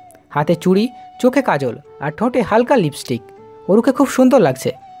দিল। হাতে চুড়ি, চোখে কাজল আর ঠোঁটে হালকা লিপস্টিক। অরুকে খুব সুন্দর লাগছে।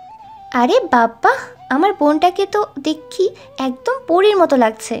 আরে বাবা, আমার বোনটাকে তো দেখি একদম পরীর মতো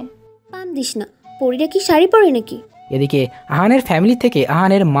লাগছে। পাম দিস না, পরীরা কি শাড়ি পরে নাকি? এদিকে আহানের ফ্যামিলি থেকে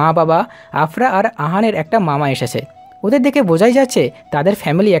আহানের মা বাবা, আফরা আর আহানের একটা মামা এসেছে। ওদের দেখে বোঝাই যাচ্ছে তাদের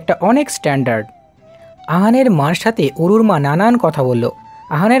ফ্যামিলি একটা অনেক স্ট্যান্ডার্ড। আহানের মার সাথে অরুর মা নানান কথা বলল।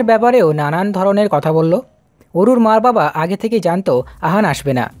 আহানের ব্যাপারেও নানান ধরনের কথা বলল। অরুর মার বাবা আগে থেকে জানতো আহান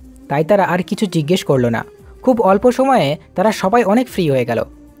আসবে না, তাই তারা আর কিছু জিজ্ঞেস করলো না। খুব অল্প সময়ে তারা সবাই অনেক ফ্রি হয়ে গেল।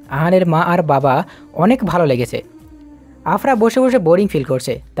 আহানের মা আর বাবা অনেক ভালো লেগেছে। আফরা বসে বসে বোরিং ফিল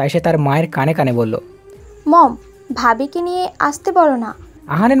করছে, তাই সে তার মায়ের কানে কানে বলল, মম, ভাবিকে নিয়ে আসতে বলো না।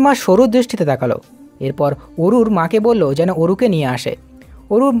 আহানের মা সরু দৃষ্টিতে তাকালো। এরপর অরুর মাকে বলল যেন অরুকে নিয়ে আসে।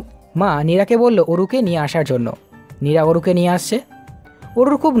 অরুর মা নীরাকে বলল অরুকে নিয়ে আসার জন্য। নীরা অরুকে নিয়ে আসছে।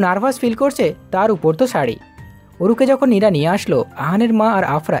 অরুর খুব নার্ভাস ফিল করছে, তার উপর তো শাড়ি। অরুকে যখন নীরা নিয়ে আসলো, আহানের মা আর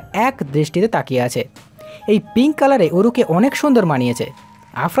আফরা এক দৃষ্টিতে তাকিয়ে আছে। এই পিঙ্ক কালারে অরুকে অনেক সুন্দর মানিয়েছে।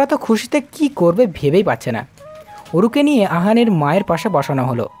 আফরা তো খুশিতে কি করবে ভেবেই পাচ্ছে না। অরুকে নিয়ে আহানের মায়ের পাশে বসানো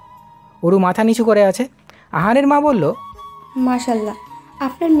হলো। অরু মাথা নিচু করে আছে। আহানের মা বলল, মাশাল্লাহ,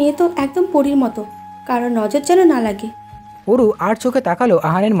 আপনার মেয়ে তো একদম পরীর মতো, কারো নজর যেন না লাগে। অরু আর চোখে তাকালো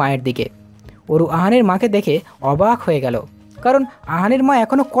আহানের মায়ের দিকে। অরু আহানের মাকে দেখে অবাক হয়ে গেল, কারণ আহানের মা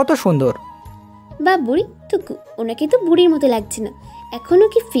এখনো কত সুন্দর। বা বুড়ি টুকু, ওনাকে তো বুড়ির মতো লাগছে না, এখনো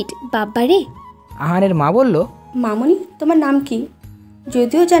কি ফিট বাবা রে। আহানের মা বলল, মামনি তোমার নাম কি?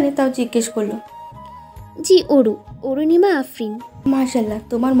 যদিও জানে তাও জিজ্ঞেস করলো। জি অরু, অরুণিমা আফরিন। মাশাল্লাহ,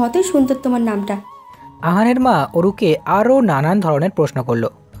 তোমার মতোই সুন্দর তোমার নামটা। আহানের মা অরুকে আরও নানান ধরনের প্রশ্ন করলো।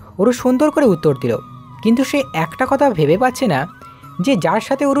 অরু সুন্দর করে উত্তর দিল, কিন্তু সে একটা কথা ভেবে পাচ্ছে না যে যার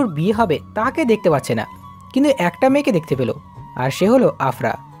সাথে অরুর বিয়ে হবে তাকে দেখতে পাচ্ছে না, কিন্তু একটা মেয়েকে দেখতে পেল, আর সে হলো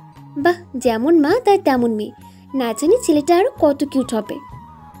আফরা। বাহ, যেমন মা তাই তেমন মেয়ে, না জানি ছেলেটা আরো কত কিউট হবে।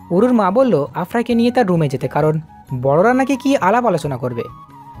 অরুর মা বলল আফরাকে নিয়ে তার রুমে যেতে, কারণ বড়রা নাকি কি আলাপ আলোচনা করবে।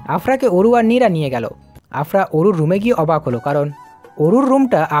 আফরাকে অরু আর নীরা নিয়ে গেল। আফরা অরুর রুমে গিয়ে অবাক হলো, কারণ অরুর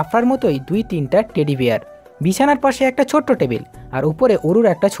রুমটা আফরার মতোই 2-3টা টেডি বিয়ার, বিছানার পাশে একটা ছোট্ট টেবিল, আর উপরে অরুর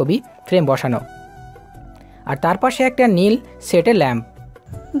একটা ছবি ফ্রেম বসানো, আর তার পাশে একটা নীল সেটের ল্যাম্প।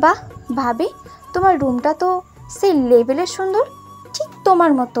 বাহ ভাবি, তোমার রুমটা তো সেই লেভেলের সুন্দর, ঠিক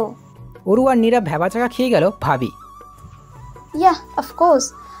তোমার মতো। অরু আর নীরা ভ্যাবাচাকা খেয়ে গেল ভাবি। Yeah of course,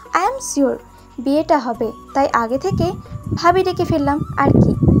 I am sure বিয়েটা হবে, তাই আগে থেকে ভাবি ডেকে ফেললাম আর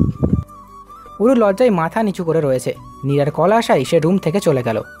কি। অরু লজ্জায় মাথা নিচু করে রয়েছে। নীরার কল আসায় সে রুম থেকে চলে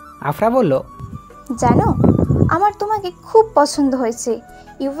গেল। আফরা বলল, জানো আমার তোমাকে খুব পছন্দ হয়েছে,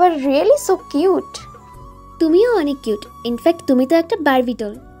 you are really so cute. তুমিও অনেক কিউট, ইনফ্যাক্ট তুমি তো একটা বারবি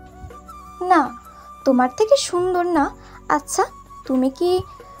ডল। না, তোমার থেকে সুন্দর না। আচ্ছা, তুমি কি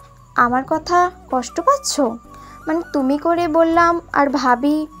আমার কথা কষ্ট পাচ্ছ? মানে তুমি করে বললাম আর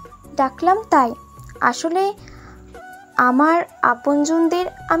ভাবি ডাকলাম তাই। আসলে আমার আপনজনদের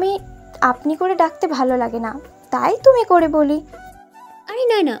আমি আপনি করে ডাকতে ভালো লাগে না, তাই তুমি করে বলি। আরে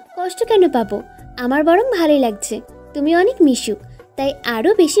না না, কষ্ট কেন পাবো, আমার বরং ভালোই লাগছে। তুমি অনেক মিশুক, তাই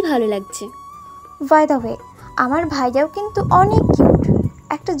আরও বেশি ভালো লাগছে। বাই দ্য ওয়ে, আমার ভাইয়াও কিন্তু অনেক কিউট,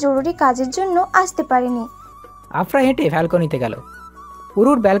 একটা জরুরি কাজের জন্য আসতে পারেনি। আফরা হেঁটে ব্যালকনিতে গেল।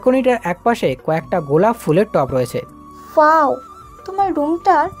 অরুর ব্যালকনিটার একপাশে কয়েকটা গোলাপ ফুলের টব রয়েছে। ওয়াও, তোমার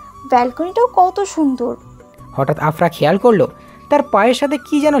রুমটার ব্যালকনিটাও কত সুন্দর। হঠাৎ আফরা খেয়াল করলো তার পায়ের সাথে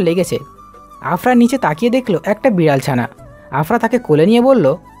কি যেন লেগেছে। আফরা নিচে তাকিয়ে দেখলো একটা বিড়াল ছানা। আফরা তাকে কোলে নিয়ে বলল,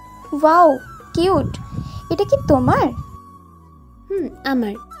 ওয়াও কিউট, এটা কি তোমার?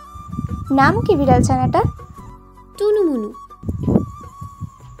 আমার। নাম কি বিড়াল ছানাটার? টুনুমুনু।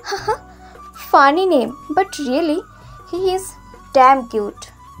 Funny name, but really he is dam cute.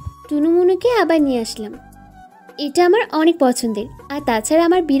 টুনুমুনুকে আবার নিয়ে আসলাম, এটা আমার অনেক পছন্দের, আর তাছাড়া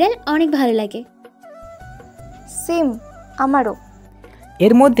আমার বিড়াল অনেক ভালো লাগে। সেম আমারও।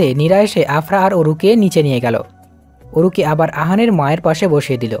 এর মধ্যে নীরা এসে আফরা আর অরুকে নিচে নিয়ে গেল। অরুকে আবার আহানের মায়ের পাশে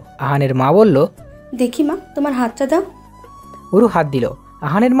বসিয়ে দিল। আহানের মা বলল, দেখি মা, তোমার হাতটা দাও। অরু হাত দিল।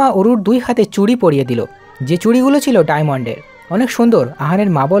 আহানের মা অরুর 2 হাতে চুড়ি পরিয়ে দিল, যে চুড়িগুলো ছিল ডায়মন্ডের, অনেক সুন্দর। আহানের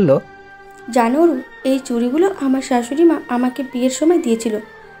মা বলল, জানো অরু, এই চুড়িগুলো আমার শাশুড়ি মা আমাকে বিয়ের সময় দিয়েছিল,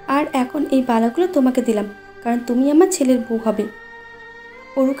 আর এখন এই বালাগুলো তোমাকে দিলাম, কারণ তুমি আমার ছেলের বউ হবে।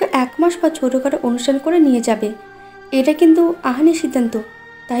 অরুকে 1 মাস বা ছোটোখাটো অনুষ্ঠান করে নিয়ে যাবে, এটা কিন্তু আহানের সিদ্ধান্ত,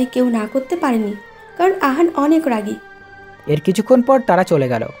 তাই কেউ না করতে পারেনি, কারণ আহান অনেক রাগী। এর কিছুক্ষণ পর তারা চলে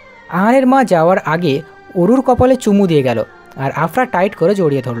গেল। আহানের মা যাওয়ার আগে অরুর কপালে চুমু দিয়ে গেল, আর আফরা টাইট করে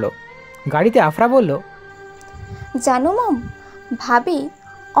জড়িয়ে ধরল। গাড়িতে আফরা বলল, জানো মম, ভাবি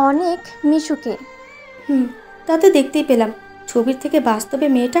অনেক মিশুকে। তা তো দেখতেই পেলাম, ছবির থেকে বাস্তবে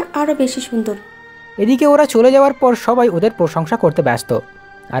মেয়েটা আরও বেশি সুন্দর। এদিকে ওরা চলে যাওয়ার পর সবাই ওদের প্রশংসা করতে ব্যস্ত,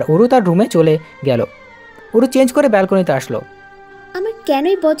 আর অরু তার রুমে চলে গেল। অরু চেঞ্জ করে ব্যালকনিতে আসলো। আমার কেন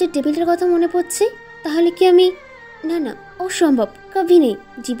এই বজ্রের টেবিলটার কথা মনে পড়ছে? তাহলে কি আমি, না না অসম্ভব, কভি নেই,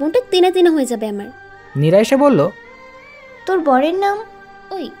 জীবনটা তেনা তেনা হয়ে যাবে আমার। নীরা এসে বলল, তোর বরের নাম?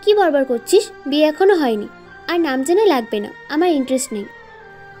 ওই কি বারবার করছিস, বিয়ে এখনো হয়নি, আর নাম জানা লাগবে না, আমার ইন্টারেস্ট নেই।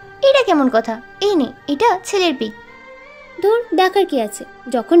 এটা কেমন কথা? এই নে, এটা ছেলের পিক। ধুর, দেখার কি আছে,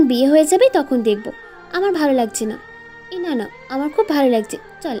 যখন বিয়ে হয়ে যাবে তখন দেখব। আমার ভালো লাগছে না। এই না না, আমার খুব ভালো লাগছে,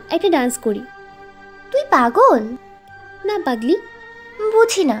 চল একটা ডান্স করি। তুই পাগল? না পাগলি।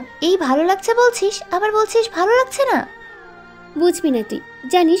 বুঝি না, এই ভালো লাগছে বলছিস আবার বলছিস ভালো লাগছে না। বুঝবি না তুই।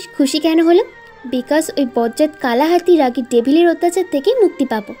 জানিস খুশি কেন হলাম? বিকজ ওই বজ্জাত কালা হাতি রাগী ডেভিলের অত্যাচার থেকে মুক্তি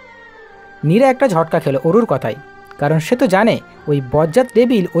পাবো। নীরা একটা ঝটকা খেলো অরুর কথায়, কারণ সে তো জানে ওই বজ্জাত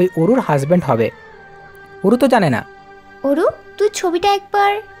ডেভিল ওই অরুর হাজব্যান্ড হবে। অরু তো জানে না। অরু, তুই ছবিটা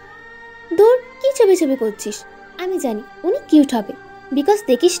একবার। দূর, কি ছবি ছবি করছিস? আমি জানি উনি কিউট হবে, বিকজ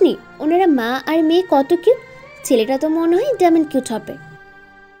দেখিসনি ওনারা মা আর মেয়ে কত কিউট। ছেলেটা তো মনে হয় ডায়মন্ড কিউট হবে।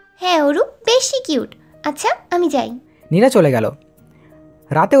 হ্যাঁ অরু, বেশি কিউট। আচ্ছা আমি যাই। নীরা চলে গেল।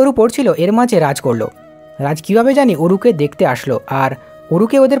 রাতে অরু পড়ছিল, এর মাঝে রাজ করলো। রাজ কিভাবে জানি অরুকে দেখতে আসলো, আর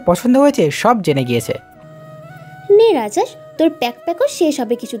অরুকে ওদের পছন্দ হয়েছে সব জেনে গিয়েছে। নে রাজাস, তোর প্যাকও শেষ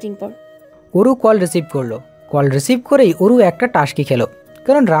হবে কিছুদিন পর। অরু কল রিসিভ করলো। কল রিসিভ করেই অরু একটা টাস্কি খেলো,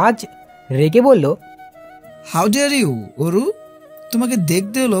 কারণ রাজ রেগে বলল, হাউ ডেয়ার ইউ অরু, তোমাকে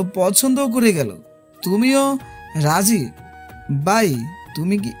দেখতে হলো, পছন্দও করে গেল, তুমিও রাজি। বাই,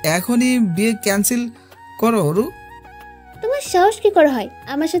 তুমি কি এখনই বিয়ে ক্যান্সেল করো অরু? তোমার সাহস কি করে হয়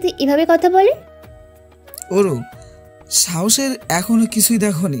আমার সাথে এভাবে কথা বলে? অরু, সাহসের এখনো কিছুই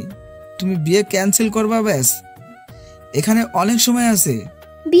দেখোনি, তুমি বিয়ে ক্যান্সেল করবা ব্যাস, এখানে অনেক সময় আছে।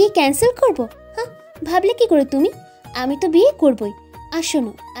 বিয়ে ক্যান্সেল করব? হ্যাঁ, ভাবলে কি করে তুমি? আমি তো বিয়ে করবই। আর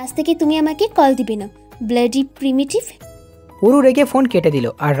শোনো, আজ থেকে তুমি আমাকে কল দিবে না, ব্লাডি প্রিমিটিভ। অরু রেগে ফোন কেটে দিল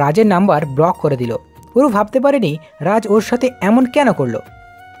আর রাজের নাম্বার ব্লক করে দিল। অরু ভাবতে পারেনি রাজ ওর সাথে এমন কেন করলো।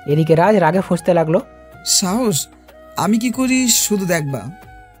 এদিকে রাজ রাগে ফুঁসতে লাগলো। সাহস, আমি কি করি শুধু দেখবা।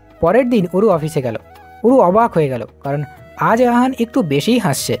 পরের দিন অরু অফিসে গেল। অরু অবাক হয়ে গেল, কারণ আজ আহান একটু বেশিই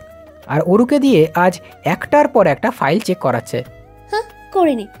হাসছে, আর অরুকে দিয়ে আজ একটার পর একটা ফাইল চেক করাচ্ছে। হ্যাঁ,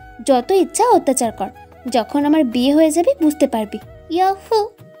 করে নে, যত ইচ্ছা অত্যাচার কর, যখন আমার বিয়ে হয়ে যাবে বুঝতে পারবি। ইয়াহু।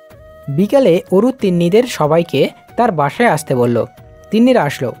 বিকালে অরু তিন্নিদের সবাইকে তার বাসায় আসতে বলল। তিন্নিরা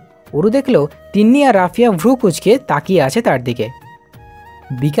আসলো। অরু দেখল তিন্নি আর রাফিয়া ভ্রু কুচকে তাকিয়ে আছে তার দিকে।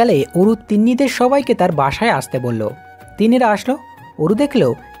 বিকালে অরু তিন্নিদের সবাইকে তার বাসায় আসতে বলল। তিন্নিরা আসলো। অরু দেখল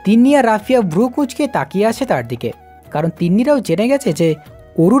তিন্নি আর রাফিয়া ভ্রু কুচকে তাকিয়ে আছে তার দিকে, কারণ তিন্নিরাও জেনে গেছে যে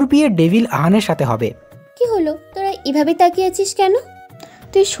অরুর বিয়ে ডেভিল আহানের সাথে হবে। কি হলো, তোরা এভাবে তাকিয়ে আছিস কেন?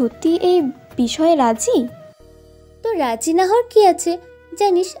 তুই সত্যি এই বিষয়ে রাজি? তো রাজি না হওয়ার কি আছে?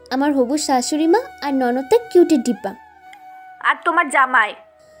 জানিস আমার হবু শাশুড়ি মা আর ননদটা কিউটের ডিব্বা। আর তোমার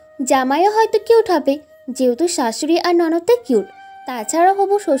জামাইও হয়তো কিউট হবে, যেহেতু শাশুড়ি আর ননদটা কিউট। তাছাড়া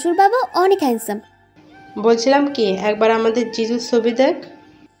হবু শ্বশুর বাবা অনেক হ্যান্ডসাম। বলছিলাম কি, একবার আমাদের জিজুর ছবি দেখ।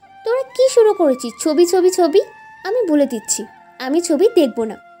 তোরা কি শুরু করেছিস ছবি ছবি ছবি? আমি বলে দিচ্ছি, আমি ছবি দেখবো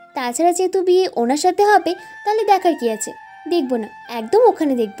না। তাছাড়া যেহেতু বিয়ে ওনার সাথে হবে, তাহলে দেখার কি আছে? দেখবো না, একদম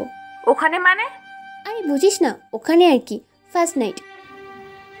ওখানে দেখবো। ওখানে মানে? আরে বুঝিস না, ওখানে আর কি, ফার্স্ট নাইট।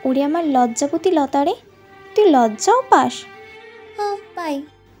 ওরে আমার লজ্জাপতি লতারে, তুই লজ্জাও পাস? হ্যাঁ পাই।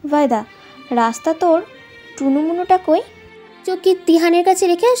 ভাইদা, রাস্তা তোর টুনুমুনুটা কই? চোখে তিহানের কাছে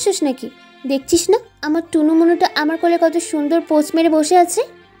রেখে আসছিস নাকি? দেখছিস না আমার টুনুমুনুটা আমার কোলে কত সুন্দর পোজ মেরে বসে আছে।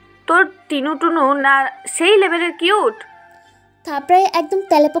 তোর টিনু টুনু না সেই লেভেলের কিউট? থাপড়ায় একদম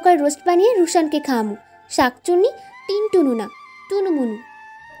তেলাপোকার রোস্ট বানিয়ে রুশানকে খাওয়ামু। শাকচুন্নি টিন টুনু না, টুনুমুনু।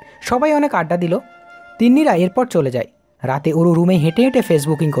 সবাই অনেক আড্ডা দিল। তিন্নিরা এরপর চলে যায়। রাতে অরু রুমে হেঁটে হেঁটে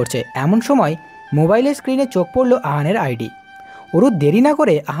ফেসবুকিং করছে, এমন সময় মোবাইলের স্ক্রিনে চোখ পড়ল আহানের আইডি। অরু দেরি না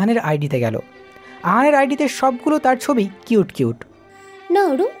করে আহানের আইডিতে গেল। আহানের আইডিতে সবগুলো তার ছবি কিউট কিউট। না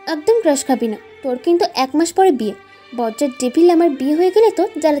অরু, একদম ক্রাশ খাবি না, তোর কিন্তু 1 মাস পরে বিয়ে। বজ্জাত ডেভিল আমার বিয়ে হয়ে গেলে তো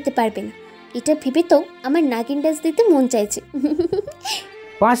জ্বালাতে পারবে না, এটা ভেবে তো আমার নাগিন ডান্স দিতে মন চাইছে।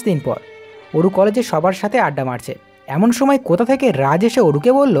 5 দিন পর অরু কলেজে সবার সাথে আড্ডা মারছে, এমন সময় কোথা থেকে রাজ এসে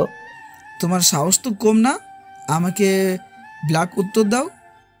অরুকে বলল, তোমার সাহস তো কম না, আমাকে ব্লক উত্তর দাও।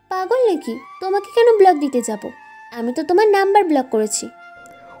 পাগল নাকি? তোমাকে কেন ব্লক দিতে যাব? আমি তো তোমার নাম্বার ব্লক করেছি।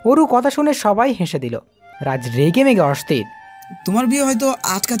 অরু কথা শুনে সবাই হেসে দিল। রাজ রেগে মেগে অস্থির। তোমার বিয়ে হয়তো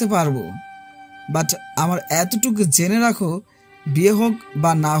আটকাতে পারবো, বাট আমার এতটুকু জেনে রাখো, বিয়ে হোক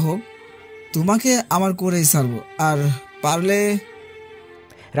বা না হোক তোমাকে আমার করেই ছাড়বো, আর পারলে।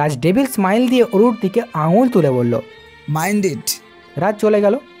 রাজ ডেভিল স্মাইল দিয়ে অরুর দিকে আঙুল তুলে বলল, মাইন্ড ইট। রাজ চলে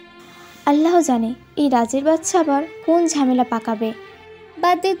গেল। আল্লাহ জানে এই রাজের বাচ্চা আবার কোন ঝামেলা পাকাবে।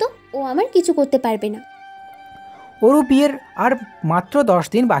 বাদ দে তো, ও আমার কিছু করতে পারবে না। অরু বিয়ের আর মাত্র 10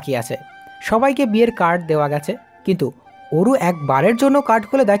 দিন বাকি আছে। সবাইকে বিয়ের কার্ড দেওয়া গেছে, কিন্তু অরু একবারের জন্য কার্ড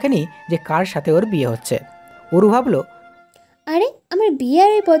খুলে দেখেনি যে কার সাথে ওর বিয়ে হচ্ছে। অরু ভাবল, আরে আমার বিয়ে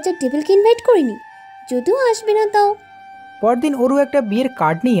আর এই বজ্জাত ডেভিলকে ইনভাইট করিনি, যদিও আসবে না তাও। পরদিন অরু একটা বিয়ের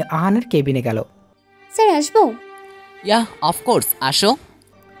কার্ড নিয়ে আহানের কেবিনে গেল। স্যার আসবো? ইয়া অফকোর্স, আসো।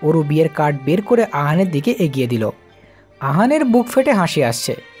 অরু বিয়ের কার্ড বের করে আহানের দিকে এগিয়ে দিল। আহানের বুক ফেটে হাসি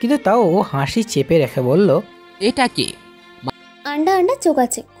আসছে, কিন্তু তাও ও হাসি চেপে রেখে বলল, এটা কি? আন্ডা আন্ডা চোখ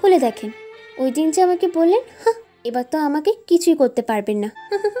আছে, খুলে দেখেন। ওই দিন যে আমাকে বললেন, হ্যাঁ এবার তো আমাকে কিছুই করতে পারবেন না।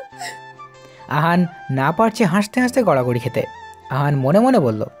 আহান না পারছে হাসতে হাসতে গড়াগড়ি খেতে। আহান মনে মনে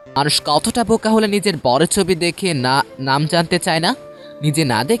বলল, মানুষ কতটা বোকা হলে নিজের বড় ছবি দেখে না নাম জানতে চায় না। নিজে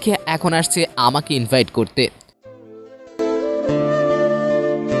না দেখে এখন আসছে আমাকে ইনভাইট করতে।